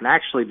wrong can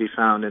actually be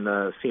found in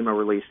the FEMA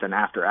released an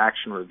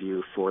after-action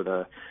review for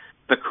the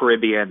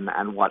Caribbean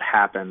and what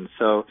happened.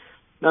 So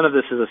none of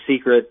this is a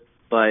secret,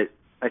 but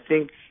I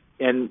think,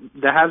 and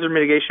the hazard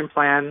mitigation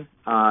plan,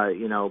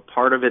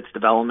 part of its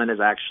development is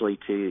actually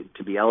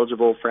to be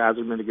eligible for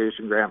hazard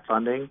mitigation grant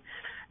funding.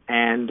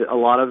 And a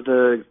lot of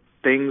the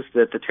things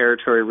that the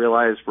territory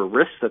realized were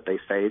risks that they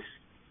faced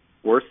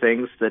were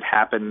things that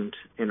happened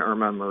in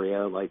Irma and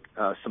Maria, like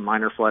some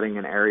minor flooding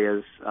in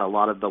areas, a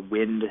lot of the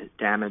wind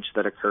damage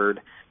that occurred.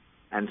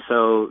 And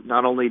so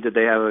not only did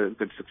they have a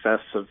good success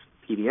of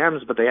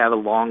PDMs, but they have a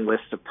long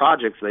list of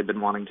projects they've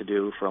been wanting to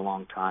do for a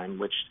long time,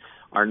 which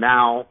are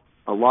now,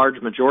 a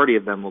large majority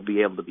of them will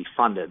be able to be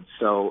funded.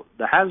 So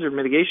the hazard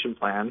mitigation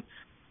plan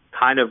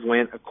kind of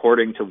went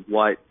according to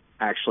what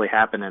actually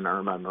happened in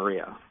Irma and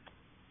Maria.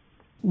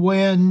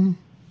 When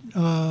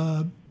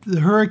the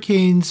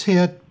hurricanes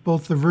hit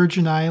both the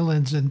Virgin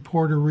Islands and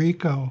Puerto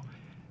Rico,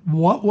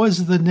 what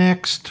was the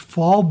next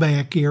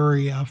fallback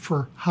area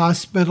for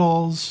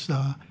hospitals,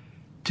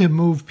 to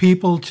move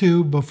people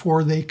to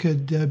before they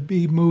could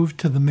be moved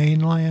to the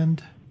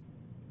mainland?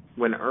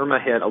 When Irma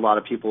hit, a lot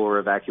of people were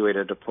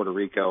evacuated to Puerto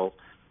Rico.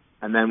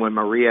 And then when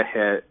Maria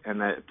hit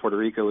and that Puerto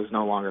Rico was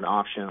no longer an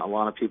option, a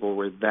lot of people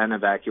were then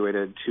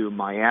evacuated to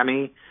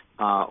Miami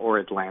or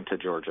Atlanta,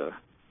 Georgia.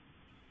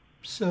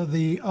 So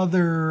the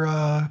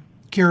other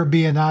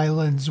Caribbean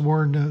islands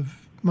weren't of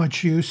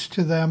much use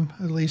to them,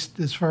 at least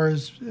as far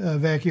as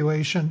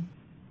evacuation?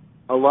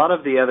 A lot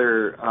of the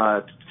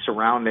other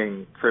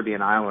surrounding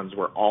Caribbean islands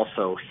were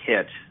also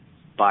hit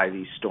by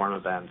these storm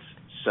events,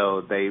 so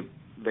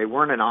they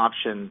weren't an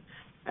option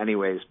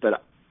anyways.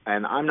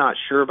 And I'm not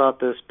sure about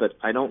this, but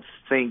I don't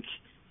think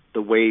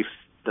the way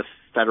the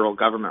federal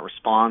government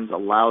responds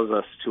allows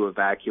us to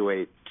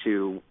evacuate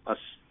to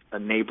a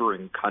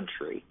neighboring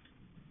country.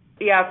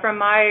 Yeah, from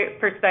my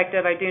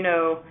perspective, I do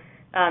know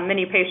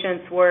many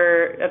patients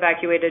were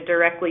evacuated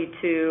directly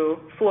to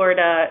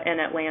Florida and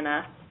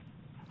Atlanta.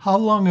 How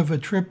long of a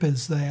trip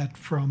is that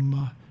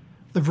from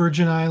the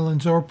Virgin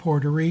Islands or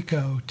Puerto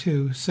Rico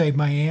to, say,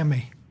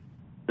 Miami?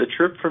 The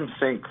trip from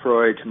St.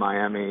 Croix to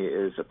Miami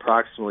is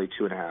approximately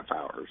 2.5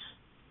 hours.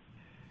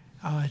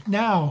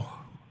 Now,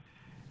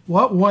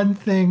 what one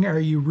thing are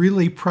you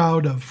really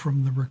proud of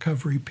from the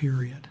recovery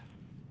period?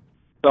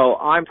 So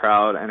I'm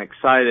proud and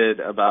excited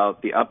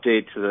about the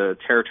update to the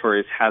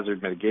territory's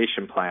hazard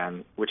mitigation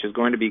plan, which is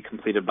going to be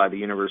completed by the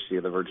University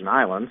of the Virgin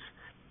Islands.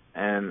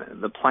 And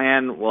the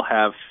plan will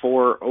have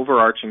 4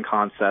 overarching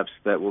concepts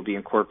that will be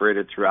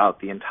incorporated throughout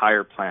the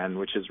entire plan,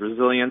 which is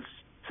resilience,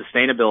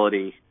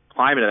 sustainability,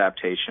 climate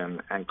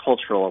adaptation, and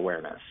cultural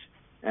awareness.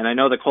 And I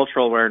know that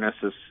cultural awareness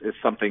is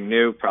something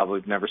new,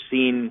 probably never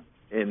seen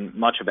in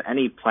much of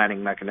any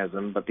planning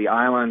mechanism, but the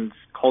island's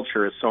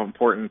culture is so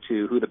important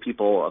to who the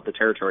people of the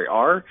territory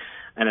are,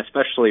 and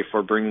especially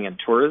for bringing in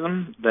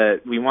tourism,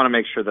 that we want to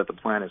make sure that the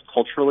plan is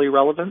culturally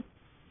relevant.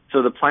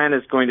 So the plan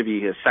is going to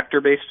be a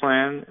sector-based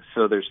plan.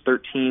 So there's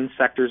 13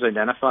 sectors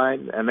identified,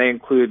 and they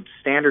include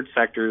standard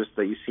sectors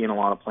that you see in a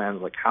lot of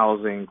plans like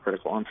housing,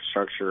 critical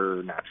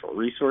infrastructure, natural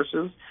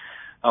resources.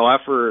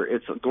 However,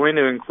 it's going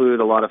to include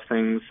a lot of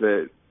things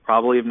that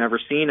probably have never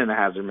seen in a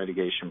hazard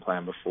mitigation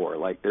plan before.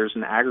 Like there's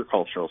an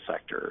agricultural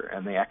sector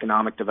and the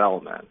economic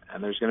development,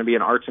 and there's going to be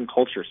an arts and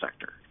culture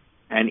sector.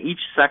 And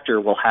each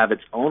sector will have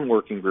its own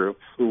working group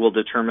who will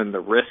determine the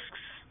risks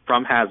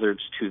from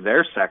hazards to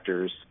their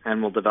sectors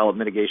and will develop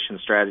mitigation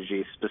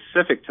strategies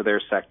specific to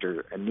their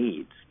sector and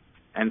needs.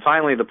 And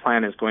finally, the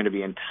plan is going to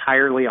be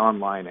entirely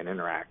online and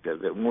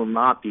interactive. It will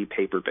not be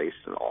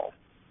paper-based at all.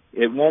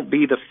 It won't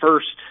be the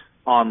first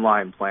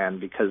online plan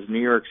because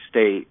New York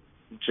State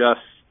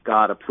just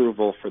got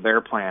approval for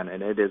their plan,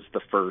 and it is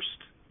the first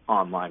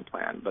online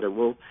plan. But it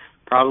will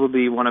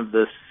probably be one of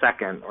the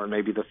second or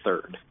maybe the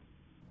third.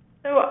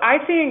 So I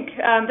think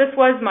this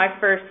was my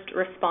first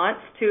response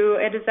to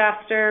a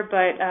disaster,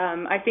 but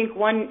I think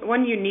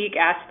one unique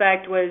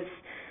aspect was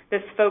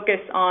this focus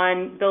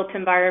on built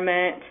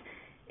environment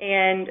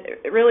and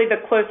really the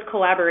close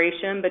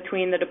collaboration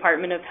between the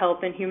Department of Health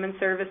and Human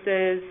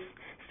Services,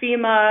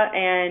 FEMA,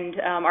 and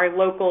our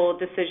local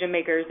decision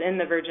makers in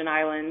the Virgin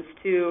Islands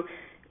to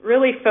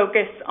really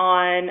focus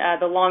on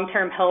the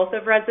long-term health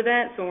of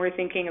residents when we're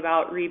thinking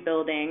about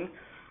rebuilding.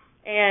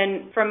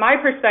 And from my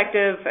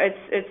perspective,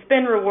 it's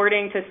been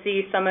rewarding to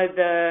see some of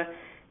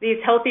these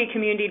healthy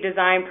community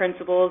design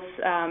principles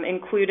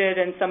included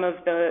in some of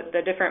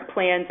the different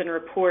plans and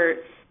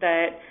reports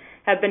that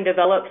have been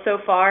developed so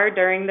far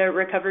during the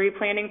recovery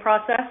planning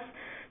process.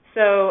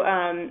 So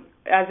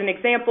as an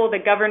example, the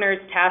Governor's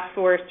Task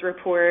Force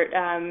report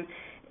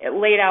it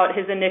laid out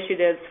his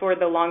initiatives for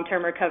the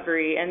long-term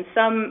recovery, and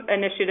some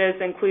initiatives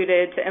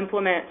included to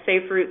implement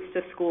safe routes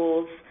to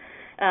schools,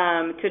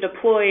 to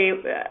deploy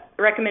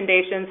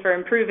recommendations for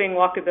improving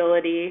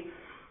walkability,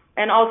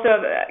 and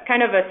also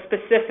kind of a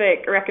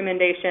specific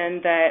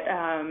recommendation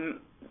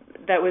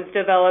that was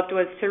developed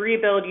was to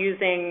rebuild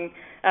using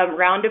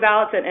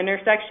roundabouts at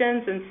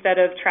intersections instead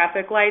of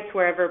traffic lights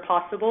wherever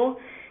possible.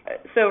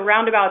 So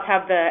roundabouts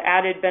have the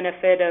added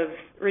benefit of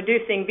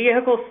reducing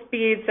vehicle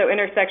speed, so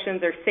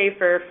intersections are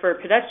safer for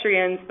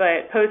pedestrians,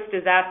 but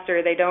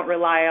post-disaster they don't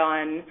rely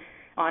on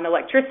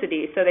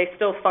electricity, so they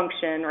still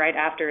function right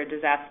after a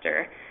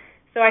disaster.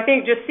 So I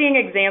think just seeing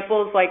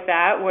examples like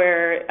that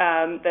where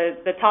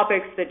the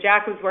topics that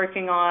Jack was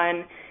working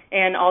on,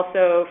 and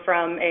also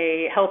from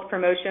a health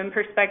promotion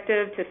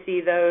perspective, to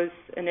see those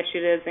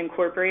initiatives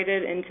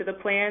incorporated into the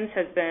plans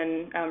has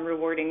been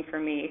rewarding for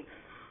me.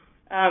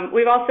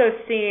 We've also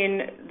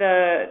seen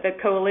the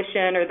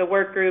coalition or the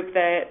work group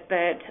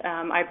that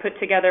I put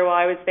together while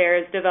I was there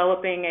is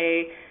developing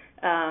a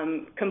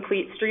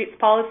complete streets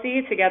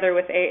policy together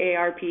with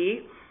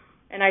AARP.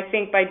 And I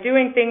think by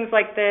doing things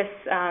like this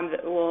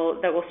that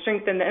will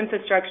strengthen the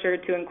infrastructure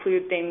to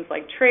include things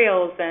like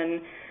trails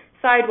and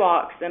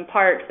sidewalks and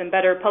parks and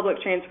better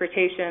public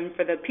transportation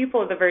for the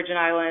people of the Virgin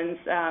Islands,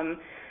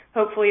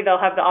 hopefully they'll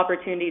have the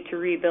opportunity to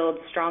rebuild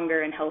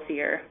stronger and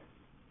healthier.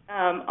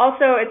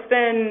 Also,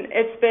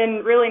 it's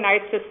been really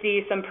nice to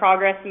see some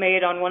progress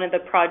made on one of the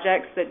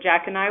projects that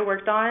Jack and I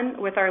worked on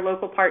with our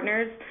local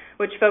partners,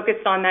 which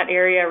focused on that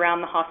area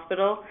around the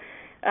hospital.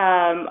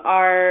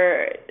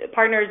 Our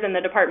partners in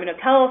the Department of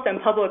Health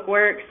and Public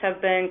Works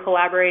have been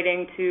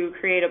collaborating to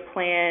create a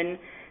plan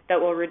that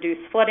will reduce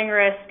flooding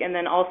risk and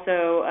then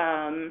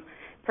also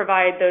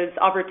provide those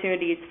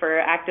opportunities for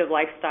active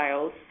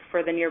lifestyles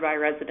for the nearby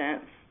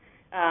residents.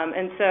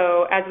 And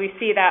so as we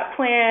see that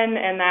plan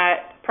and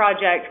that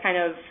project kind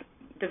of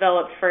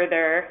develop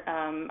further,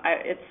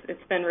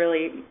 it's been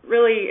really,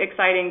 really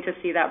exciting to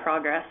see that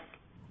progress.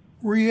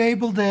 Were you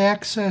able to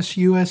access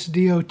U.S.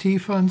 DOT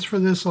funds for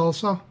this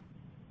also?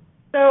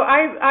 So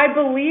I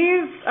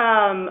believe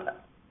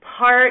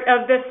part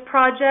of this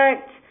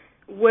project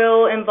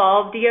will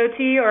involve DOT,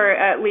 or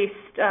at least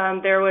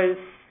there was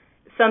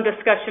some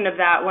discussion of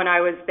that when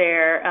I was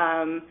there,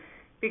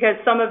 because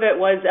some of it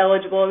was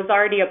eligible. It was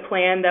already a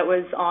plan that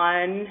was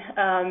on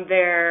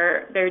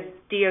their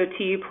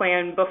DOT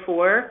plan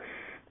before.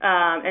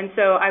 And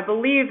so I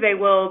believe they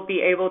will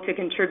be able to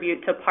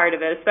contribute to part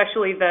of it,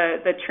 especially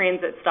the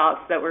transit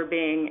stops that were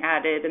being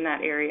added in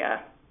that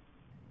area.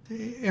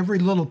 Every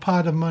little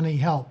pot of money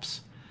helps.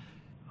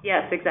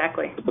 Yes,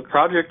 exactly. The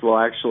project will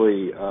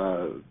actually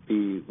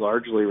be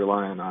largely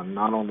reliant on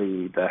not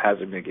only the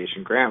hazard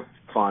mitigation grant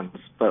funds,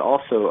 but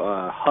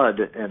also HUD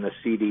and the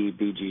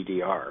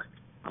CDBG-DR.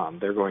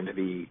 They're going to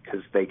be,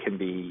 because they can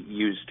be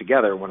used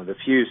together, one of the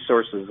few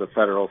sources of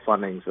federal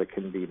fundings that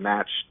can be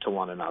matched to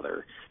one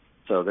another.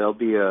 So there'll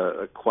be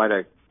quite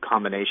a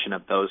combination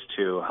of those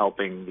two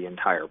helping the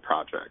entire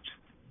project.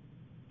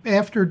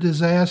 After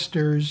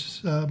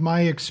disasters,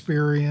 my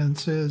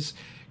experience is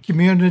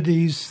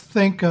communities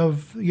think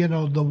of,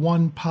 the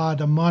one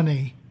pot of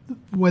money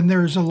when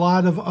there's a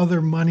lot of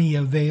other money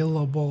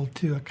available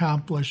to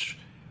accomplish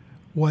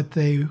what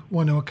they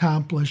want to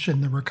accomplish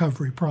in the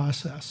recovery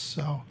process.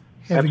 So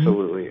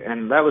absolutely.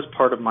 And that was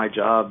part of my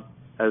job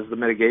as the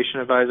mitigation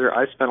advisor.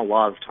 I spent a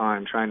lot of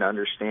time trying to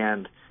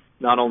understand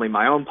not only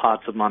my own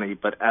pots of money,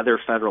 but other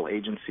federal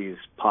agencies'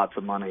 pots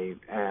of money.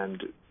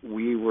 And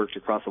we worked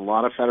across a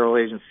lot of federal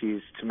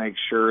agencies to make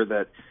sure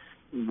that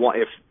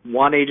if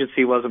one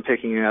agency wasn't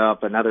picking it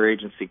up, another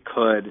agency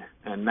could,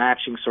 and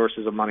matching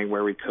sources of money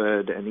where we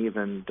could, and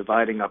even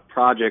dividing up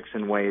projects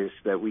in ways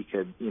that we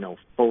could,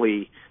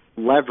 fully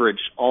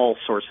leverage all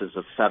sources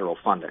of federal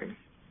funding.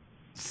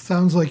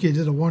 Sounds like you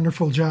did a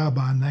wonderful job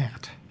on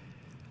that.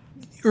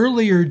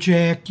 Earlier,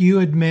 Jack, you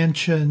had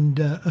mentioned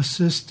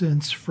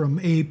assistance from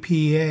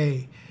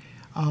APA.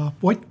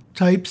 What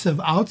types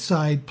of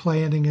outside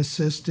planning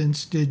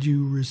assistance did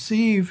you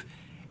receive,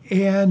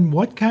 and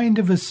what kind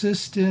of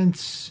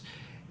assistance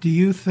do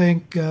you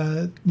think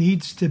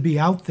needs to be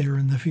out there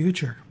in the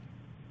future?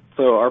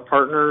 So our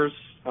partners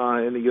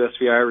in the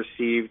USVI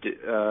received,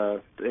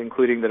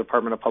 including the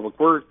Department of Public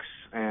Works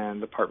and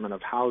Department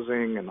of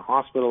Housing and the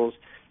hospitals,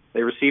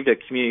 they received a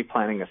community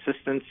planning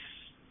assistance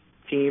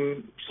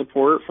team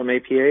support from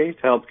APA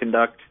to help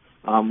conduct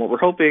what we're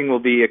hoping will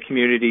be a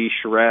community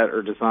charrette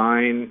or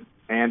design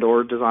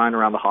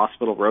around the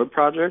hospital road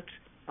project.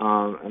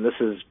 And this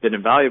has been a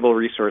valuable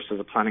resource as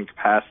the planning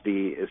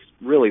capacity is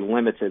really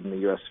limited in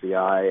the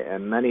USVI,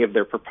 and many of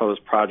their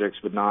proposed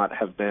projects would not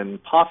have been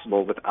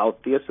possible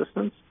without the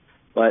assistance.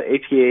 But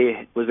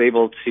APA was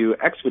able to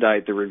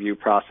expedite the review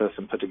process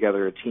and put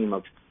together a team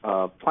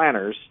of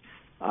planners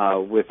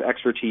with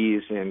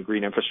expertise in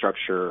green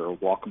infrastructure,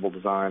 walkable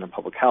design, and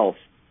public health.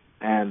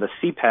 And the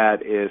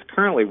CPAT is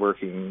currently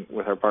working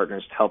with our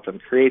partners to help them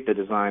create the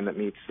design that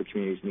meets the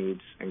community's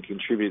needs and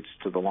contributes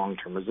to the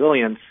long-term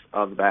resilience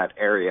of that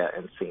area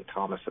and St.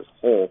 Thomas as a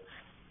whole.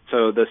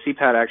 So the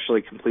CPAT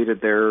actually completed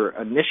their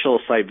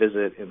initial site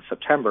visit in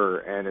September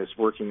and is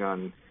working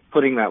on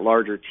putting that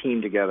larger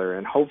team together.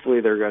 And hopefully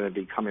they're going to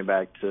be coming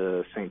back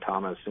to St.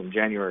 Thomas in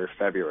January or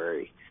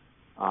February.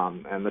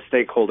 And the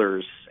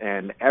stakeholders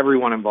and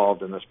everyone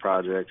involved in this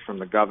project, from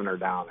the governor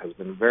down, has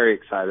been very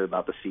excited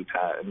about the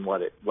CPAT and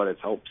what it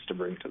hopes to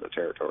bring to the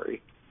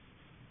territory.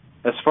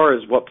 As far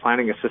as what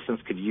planning assistance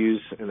could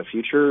use in the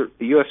future,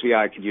 the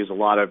USVI could use a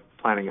lot of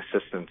planning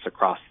assistance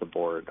across the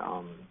board.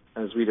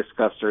 As we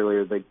discussed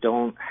earlier, they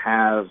don't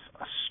have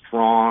a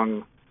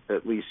strong,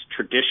 at least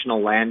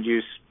traditional land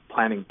use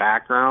planning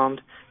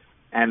background.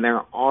 And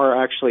there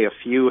are actually a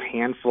few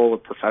handful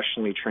of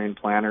professionally trained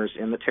planners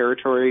in the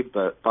territory,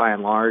 but by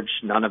and large,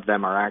 none of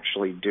them are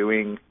actually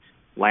doing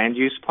land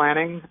use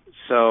planning.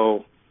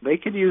 So they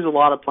could use a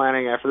lot of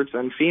planning efforts,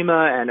 and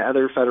FEMA and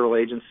other federal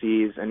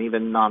agencies and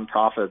even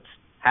nonprofits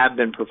have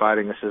been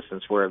providing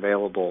assistance where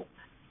available,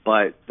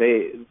 but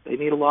they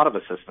need a lot of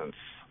assistance.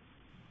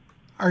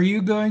 Are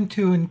you going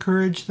to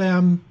encourage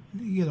them,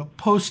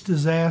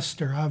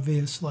 post-disaster,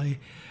 obviously,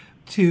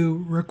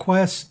 to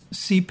request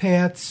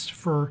CPATs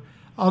for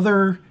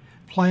other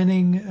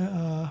planning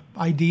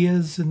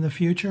ideas in the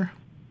future?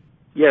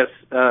 Yes,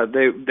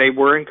 they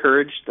were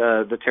encouraged.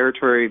 The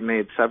territory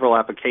made several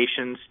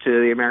applications to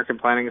the American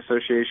Planning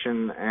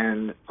Association,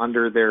 and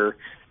under their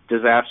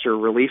disaster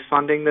relief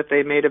funding that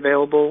they made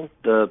available,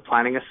 the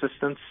planning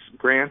assistance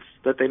grants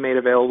that they made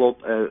available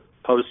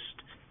post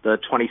the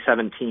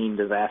 2017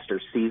 disaster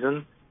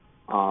season.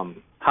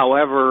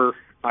 However,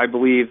 I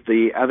believe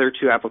the other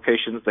two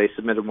applications, they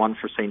submitted one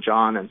for St.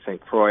 John and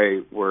St.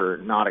 Croix, were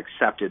not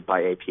accepted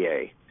by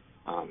APA.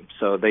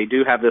 So they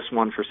do have this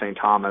one for St.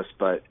 Thomas,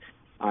 but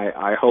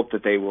I hope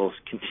that they will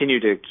continue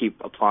to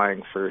keep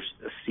applying for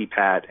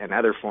CPAT and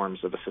other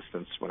forms of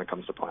assistance when it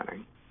comes to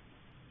planning.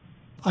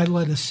 I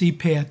led a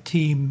CPAT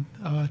team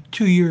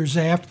 2 years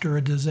after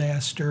a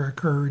disaster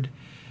occurred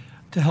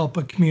to help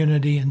a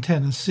community in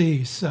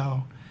Tennessee.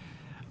 So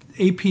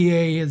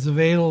APA is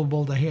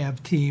available to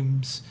have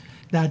teams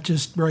not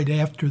just right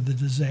after the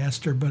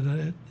disaster, but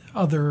at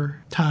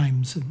other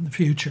times in the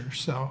future.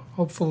 So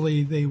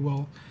hopefully they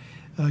will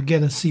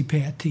get a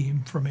CPAT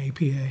team from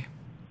APA.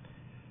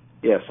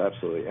 Yes,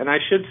 absolutely. And I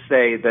should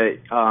say that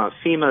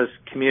FEMA's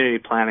Community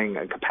Planning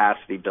and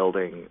Capacity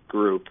Building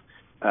group,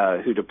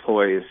 who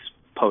deploys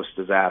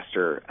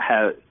post-disaster,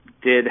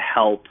 did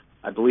help,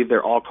 I believe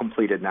they're all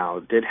completed now,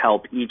 did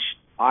help each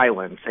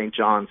island, St.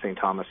 John, St.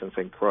 Thomas, and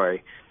St.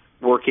 Croix,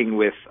 working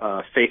with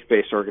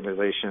faith-based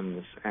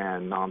organizations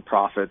and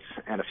nonprofits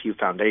and a few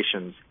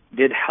foundations,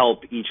 did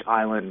help each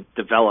island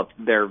develop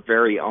their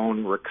very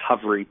own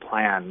recovery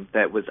plan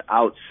that was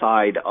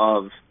outside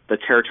of the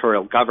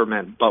territorial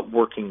government, but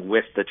working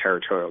with the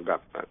territorial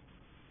government.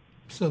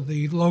 So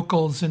the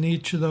locals in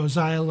each of those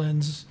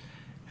islands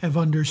have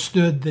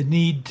understood the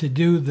need to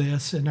do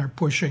this and are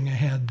pushing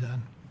ahead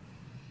then.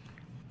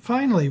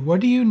 Finally,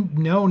 what do you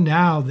know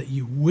now that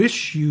you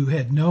wish you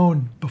had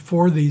known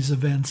before these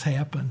events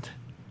happened?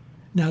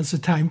 Now's the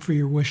time for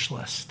your wish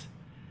list.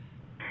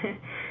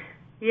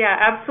 Yeah,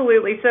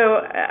 absolutely. So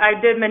I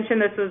did mention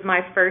this was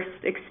my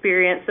first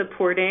experience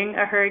supporting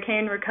a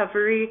hurricane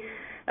recovery.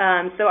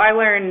 So I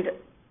learned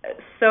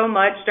so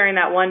much during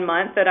that 1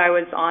 month that I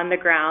was on the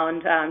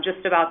ground,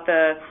 just about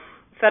the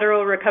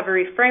federal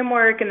recovery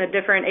framework and the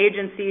different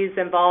agencies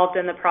involved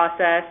in the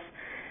process.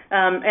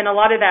 And a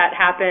lot of that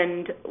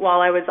happened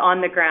while I was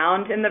on the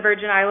ground in the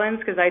Virgin Islands,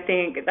 because I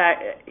think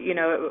that,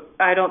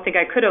 I don't think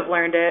I could have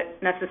learned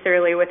it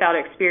necessarily without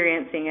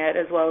experiencing it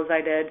as well as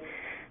I did.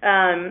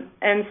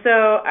 And so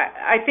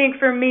I think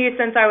for me,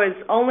 since I was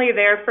only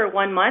there for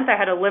 1 month, I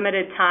had a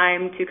limited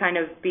time to kind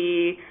of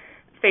be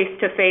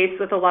face-to-face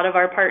with a lot of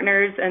our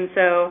partners. And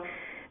so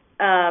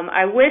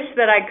I wish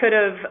that I could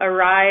have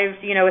arrived,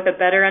 with a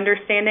better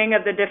understanding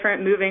of the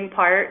different moving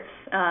parts.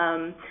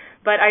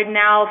 But I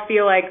now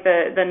feel like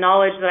the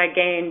knowledge that I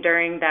gained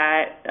during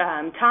that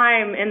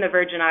time in the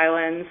Virgin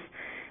Islands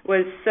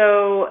was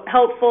so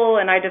helpful,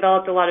 and I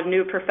developed a lot of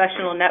new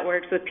professional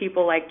networks with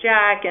people like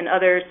Jack and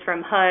others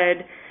from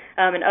HUD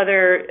and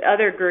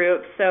other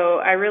groups. So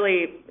I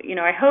really,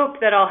 I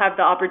hope that I'll have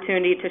the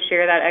opportunity to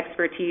share that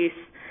expertise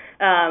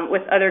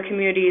with other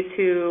communities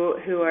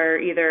who are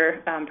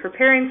either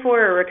preparing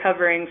for or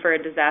recovering for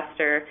a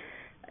disaster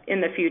in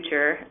the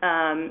future.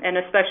 And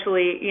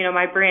especially,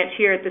 my branch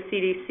here at the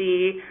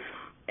CDC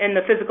and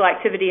the Physical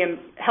Activity and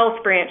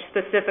Health branch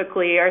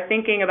specifically are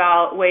thinking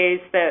about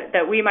ways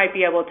that we might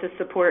be able to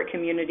support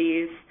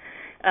communities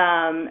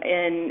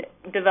in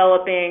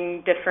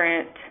developing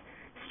different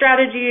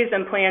strategies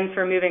and plans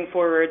for moving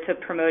forward to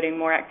promoting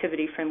more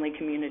activity-friendly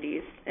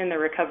communities in the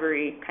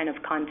recovery kind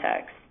of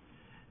context.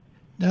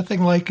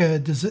 Nothing like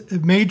a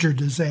major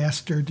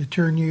disaster to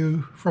turn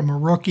you from a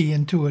rookie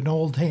into an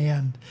old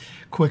hand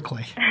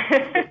quickly.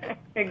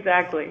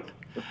 Exactly.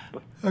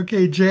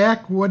 Okay,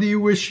 Jack, what do you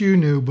wish you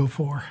knew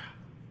before?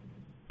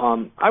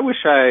 I wish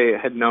I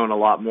had known a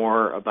lot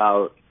more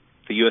about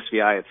the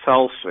USVI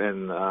itself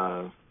and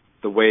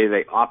the way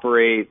they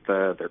operate,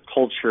 their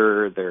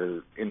culture,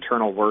 their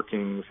internal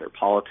workings, their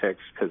politics,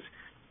 because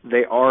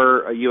they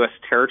are a U.S.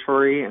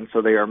 territory, and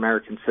so they are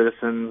American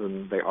citizens,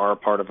 and they are a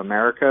part of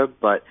America,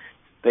 but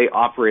they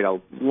operate a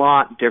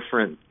lot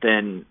different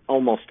than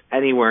almost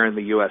anywhere in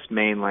the U.S.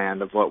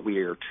 mainland of what we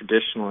are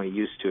traditionally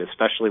used to,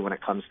 especially when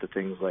it comes to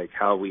things like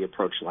how we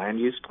approach land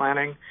use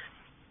planning.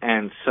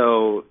 And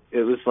so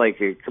it was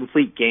like a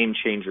complete game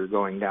changer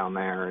going down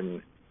there,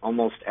 and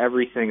almost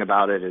everything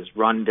about it is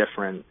run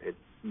different. It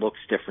looks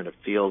different. It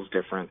feels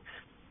different.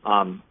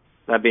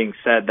 That being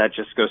said, that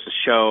just goes to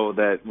show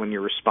that when you're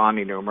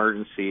responding to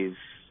emergencies,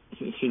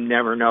 you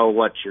never know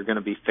what you're going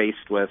to be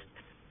faced with.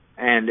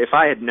 And if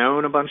I had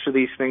known a bunch of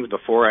these things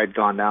before I'd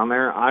gone down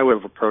there, I would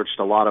have approached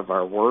a lot of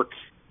our work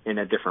in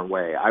a different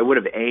way. I would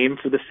have aimed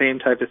for the same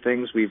type of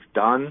things we've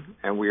done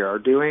and we are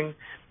doing,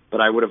 but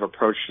I would have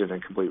approached it in a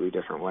completely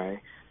different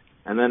way.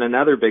 And then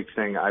another big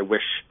thing I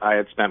wish I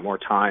had spent more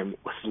time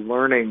was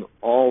learning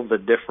all the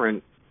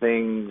different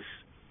things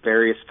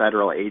various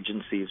federal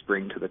agencies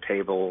bring to the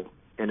table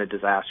in a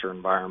disaster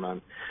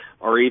environment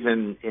or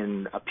even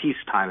in a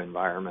peacetime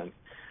environment.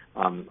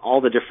 All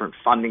the different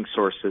funding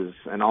sources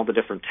and all the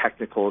different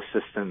technical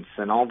assistance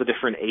and all the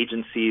different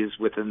agencies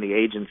within the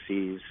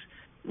agencies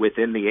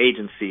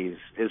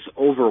is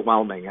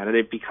overwhelming, and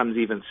it becomes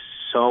even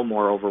so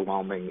more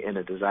overwhelming in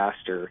a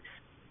disaster.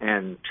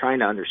 And trying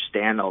to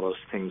understand all those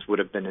things would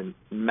have been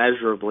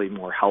immeasurably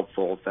more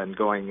helpful than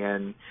going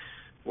in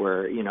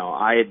where,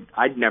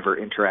 I'd never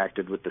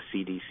interacted with the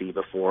CDC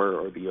before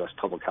or the U.S.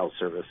 Public Health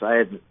Service. I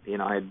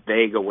had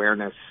vague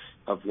awareness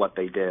of what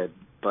they did,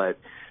 but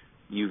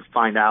you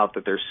find out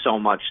that there's so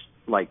much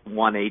like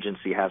one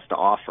agency has to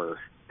offer,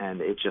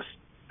 and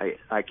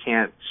I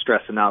can't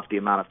stress enough the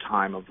amount of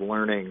time of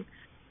learning,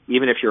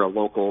 even if you're a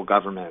local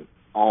government,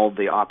 all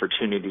the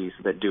opportunities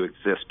that do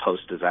exist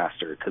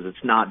post-disaster, because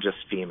it's not just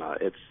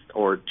FEMA,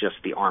 or just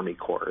the Army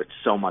Corps. It's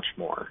so much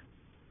more.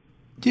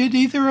 Did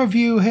either of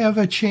you have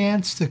a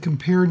chance to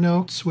compare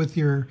notes with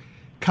your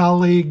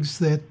colleagues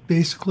that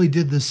basically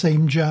did the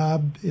same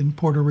job in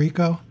Puerto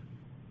Rico?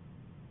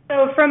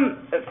 So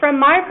from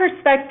my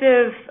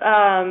perspective,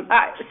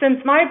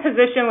 since my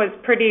position was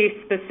pretty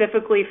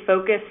specifically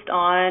focused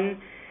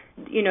on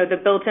the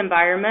built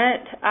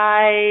environment,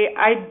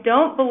 I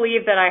don't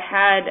believe that I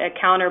had a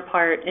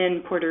counterpart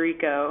in Puerto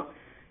Rico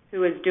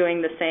who was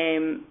doing the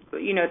same,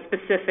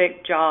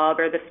 specific job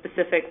or the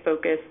specific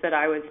focus that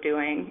I was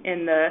doing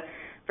in the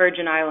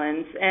Virgin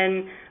Islands.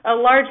 And a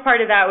large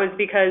part of that was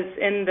because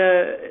in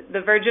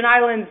the Virgin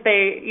Islands,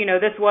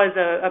 this was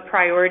a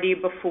priority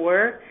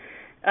before,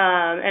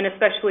 and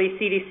especially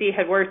CDC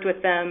had worked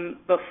with them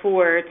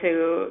before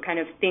to kind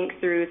of think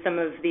through some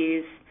of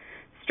these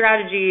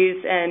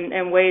strategies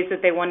and ways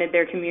that they wanted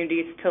their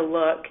communities to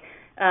look,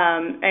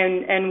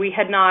 and we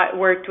had not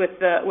worked with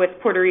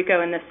Puerto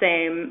Rico in the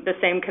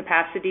same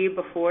capacity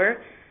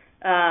before,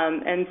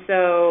 and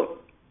so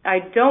I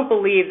don't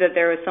believe that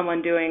there was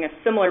someone doing a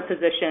similar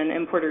position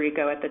in Puerto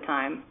Rico at the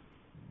time.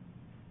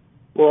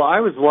 Well,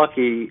 I was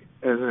lucky,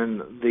 as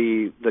in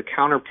the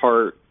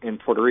counterpart in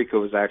Puerto Rico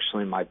was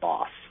actually my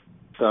boss.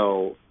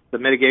 So the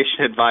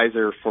mitigation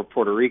advisor for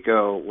Puerto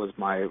Rico was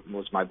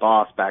my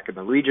boss back in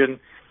the region.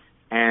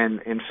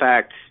 And in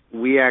fact,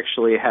 we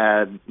actually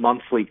had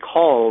monthly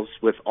calls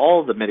with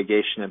all the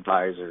mitigation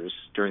advisors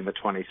during the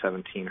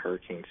 2017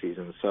 hurricane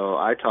season. So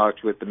I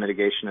talked with the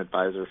mitigation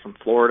advisor from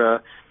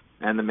Florida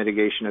and the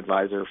mitigation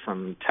advisor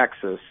from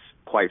Texas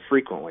quite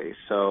frequently.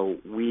 So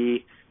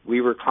we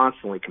were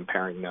constantly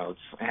comparing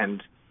notes.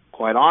 And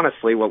quite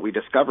honestly, what we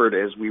discovered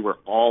is we were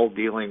all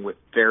dealing with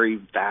very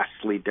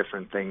vastly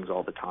different things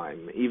all the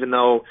time. Even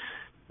though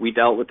we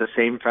dealt with the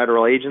same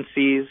federal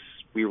agencies,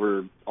 we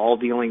were all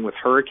dealing with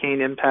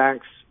hurricane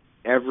impacts.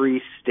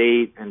 Every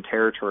state and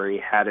territory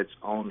had its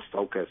own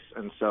focus.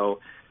 And so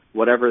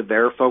whatever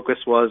their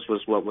focus was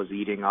what was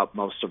eating up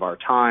most of our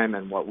time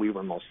and what we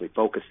were mostly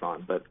focused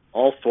on. But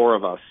all four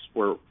of us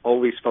were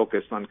always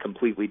focused on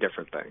completely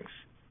different things.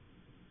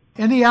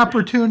 Any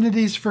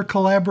opportunities for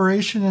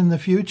collaboration in the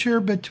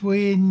future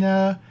between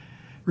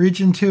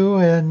Region 2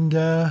 and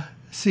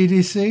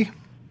CDC?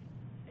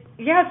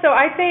 Yeah, so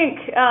I think,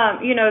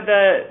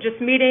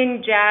 just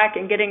meeting Jack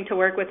and getting to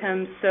work with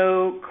him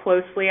so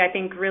closely, I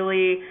think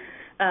really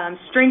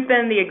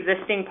strengthened the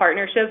existing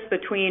partnerships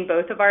between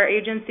both of our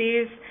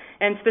agencies,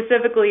 and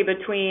specifically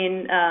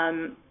between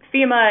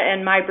FEMA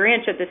and my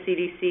branch at the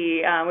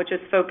CDC, which is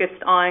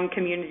focused on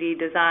community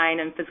design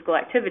and physical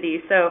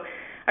activity. So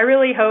I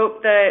really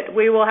hope that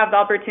we will have the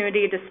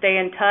opportunity to stay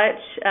in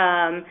touch.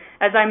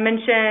 As I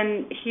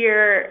mentioned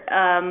here,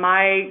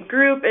 my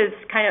group is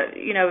kind of,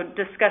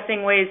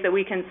 discussing ways that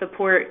we can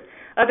support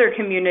other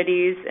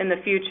communities in the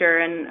future.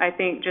 And I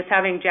think just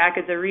having Jack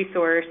as a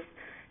resource,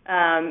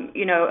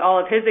 all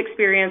of his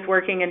experience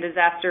working in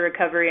disaster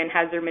recovery and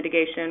hazard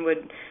mitigation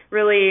would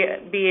really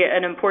be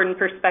an important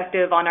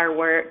perspective on our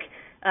work.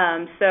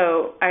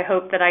 So I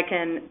hope that I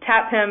can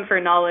tap him for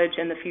knowledge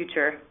in the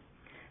future.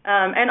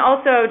 And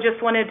also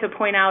just wanted to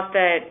point out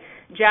that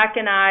Jack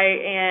and I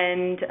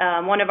and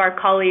one of our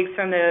colleagues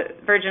from the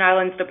Virgin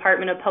Islands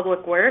Department of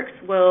Public Works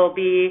will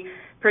be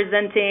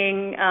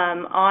presenting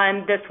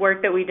on this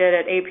work that we did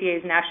at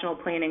APA's National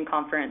Planning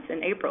Conference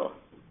in April.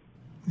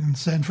 In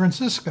San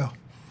Francisco.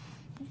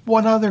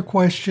 One other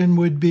question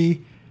would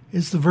be,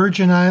 is the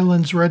Virgin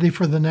Islands ready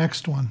for the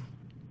next one?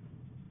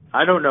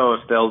 I don't know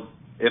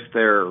if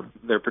they're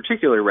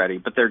particularly ready,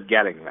 but they're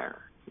getting there.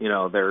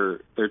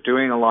 They're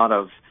doing a lot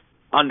of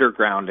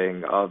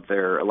undergrounding of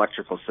their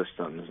electrical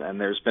systems, and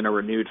there's been a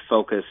renewed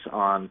focus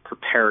on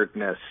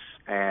preparedness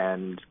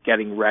and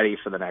getting ready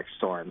for the next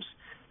storms.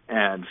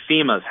 And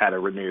FEMA's had a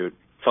renewed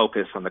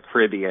focus on the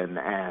Caribbean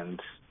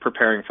and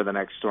preparing for the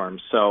next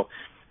storms. So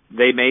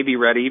they may be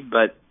ready,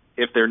 but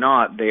if they're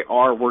not, they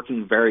are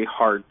working very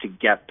hard to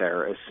get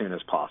there as soon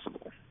as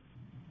possible.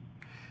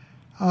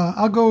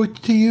 I'll go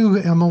to you,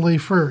 Emily,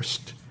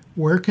 first.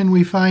 Where can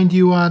we find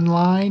you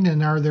online,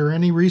 and are there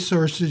any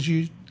resources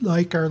you'd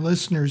like our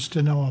listeners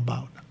to know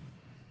about?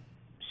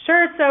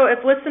 Sure. So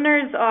if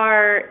listeners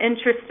are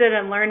interested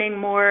in learning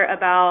more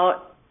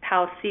about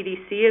how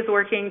CDC is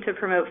working to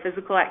promote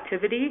physical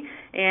activity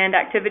and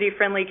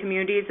activity-friendly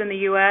communities in the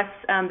U.S.,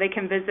 they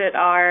can visit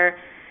our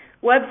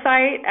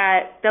website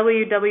at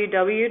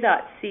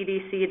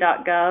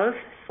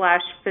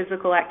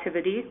www.cdc.gov/physical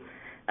activity.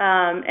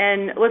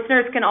 And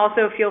listeners can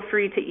also feel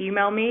free to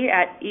email me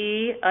at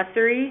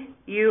eussery,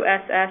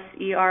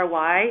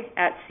 USSERY,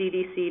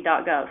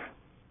 @cdc.gov.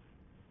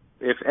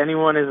 if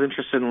anyone is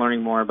interested in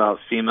learning more about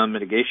FEMA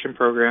mitigation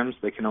programs,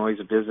 they can always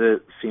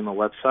visit FEMA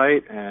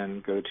website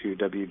and go to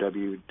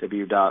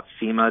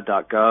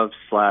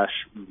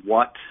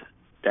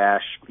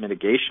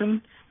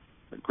www.fema.gov/what-mitigation.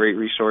 A great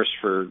resource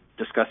for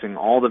discussing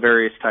all the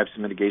various types of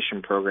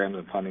mitigation programs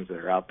and fundings that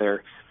are out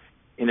there.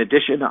 In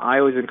addition, I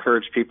always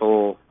encourage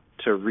people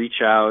to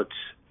reach out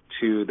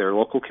to their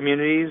local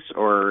communities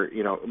or,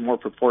 more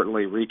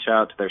purportedly, reach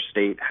out to their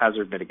state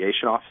hazard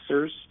mitigation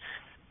officers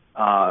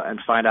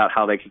and find out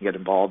how they can get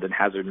involved in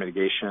hazard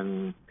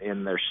mitigation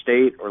in their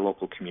state or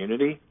local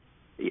community.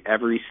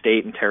 Every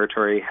state and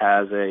territory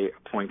has a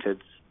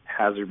appointed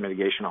hazard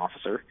mitigation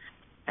officer.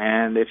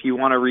 And if you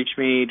want to reach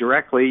me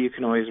directly, you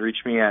can always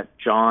reach me at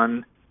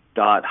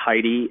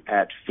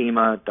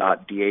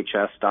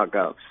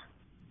john.heide@fema.dhs.gov.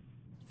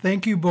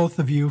 Thank you, both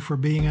of you, for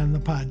being on the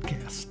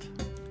podcast.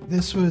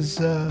 This was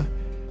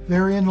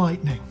very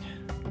enlightening.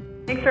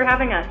 Thanks for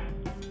having us.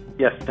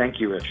 Yes, thank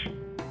you, Rich.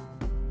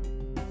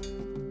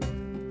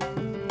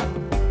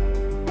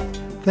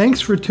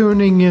 Thanks for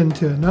tuning in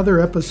to another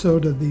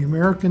episode of the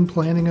American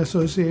Planning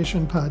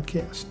Association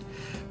podcast.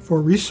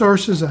 For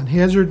resources on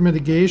hazard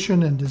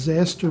mitigation and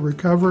disaster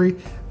recovery,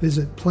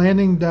 visit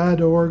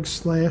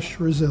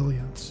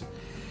planning.org/resilience.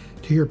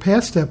 To hear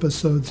past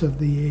episodes of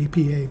the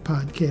APA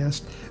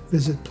podcast,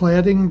 visit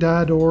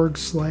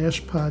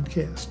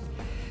planning.org/podcast.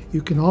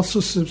 You can also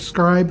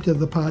subscribe to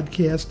the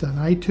podcast on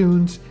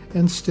iTunes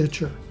and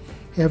Stitcher.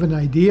 Have an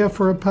idea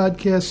for a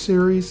podcast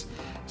series?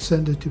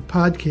 Send it to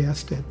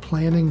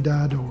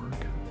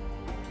podcast@planning.org.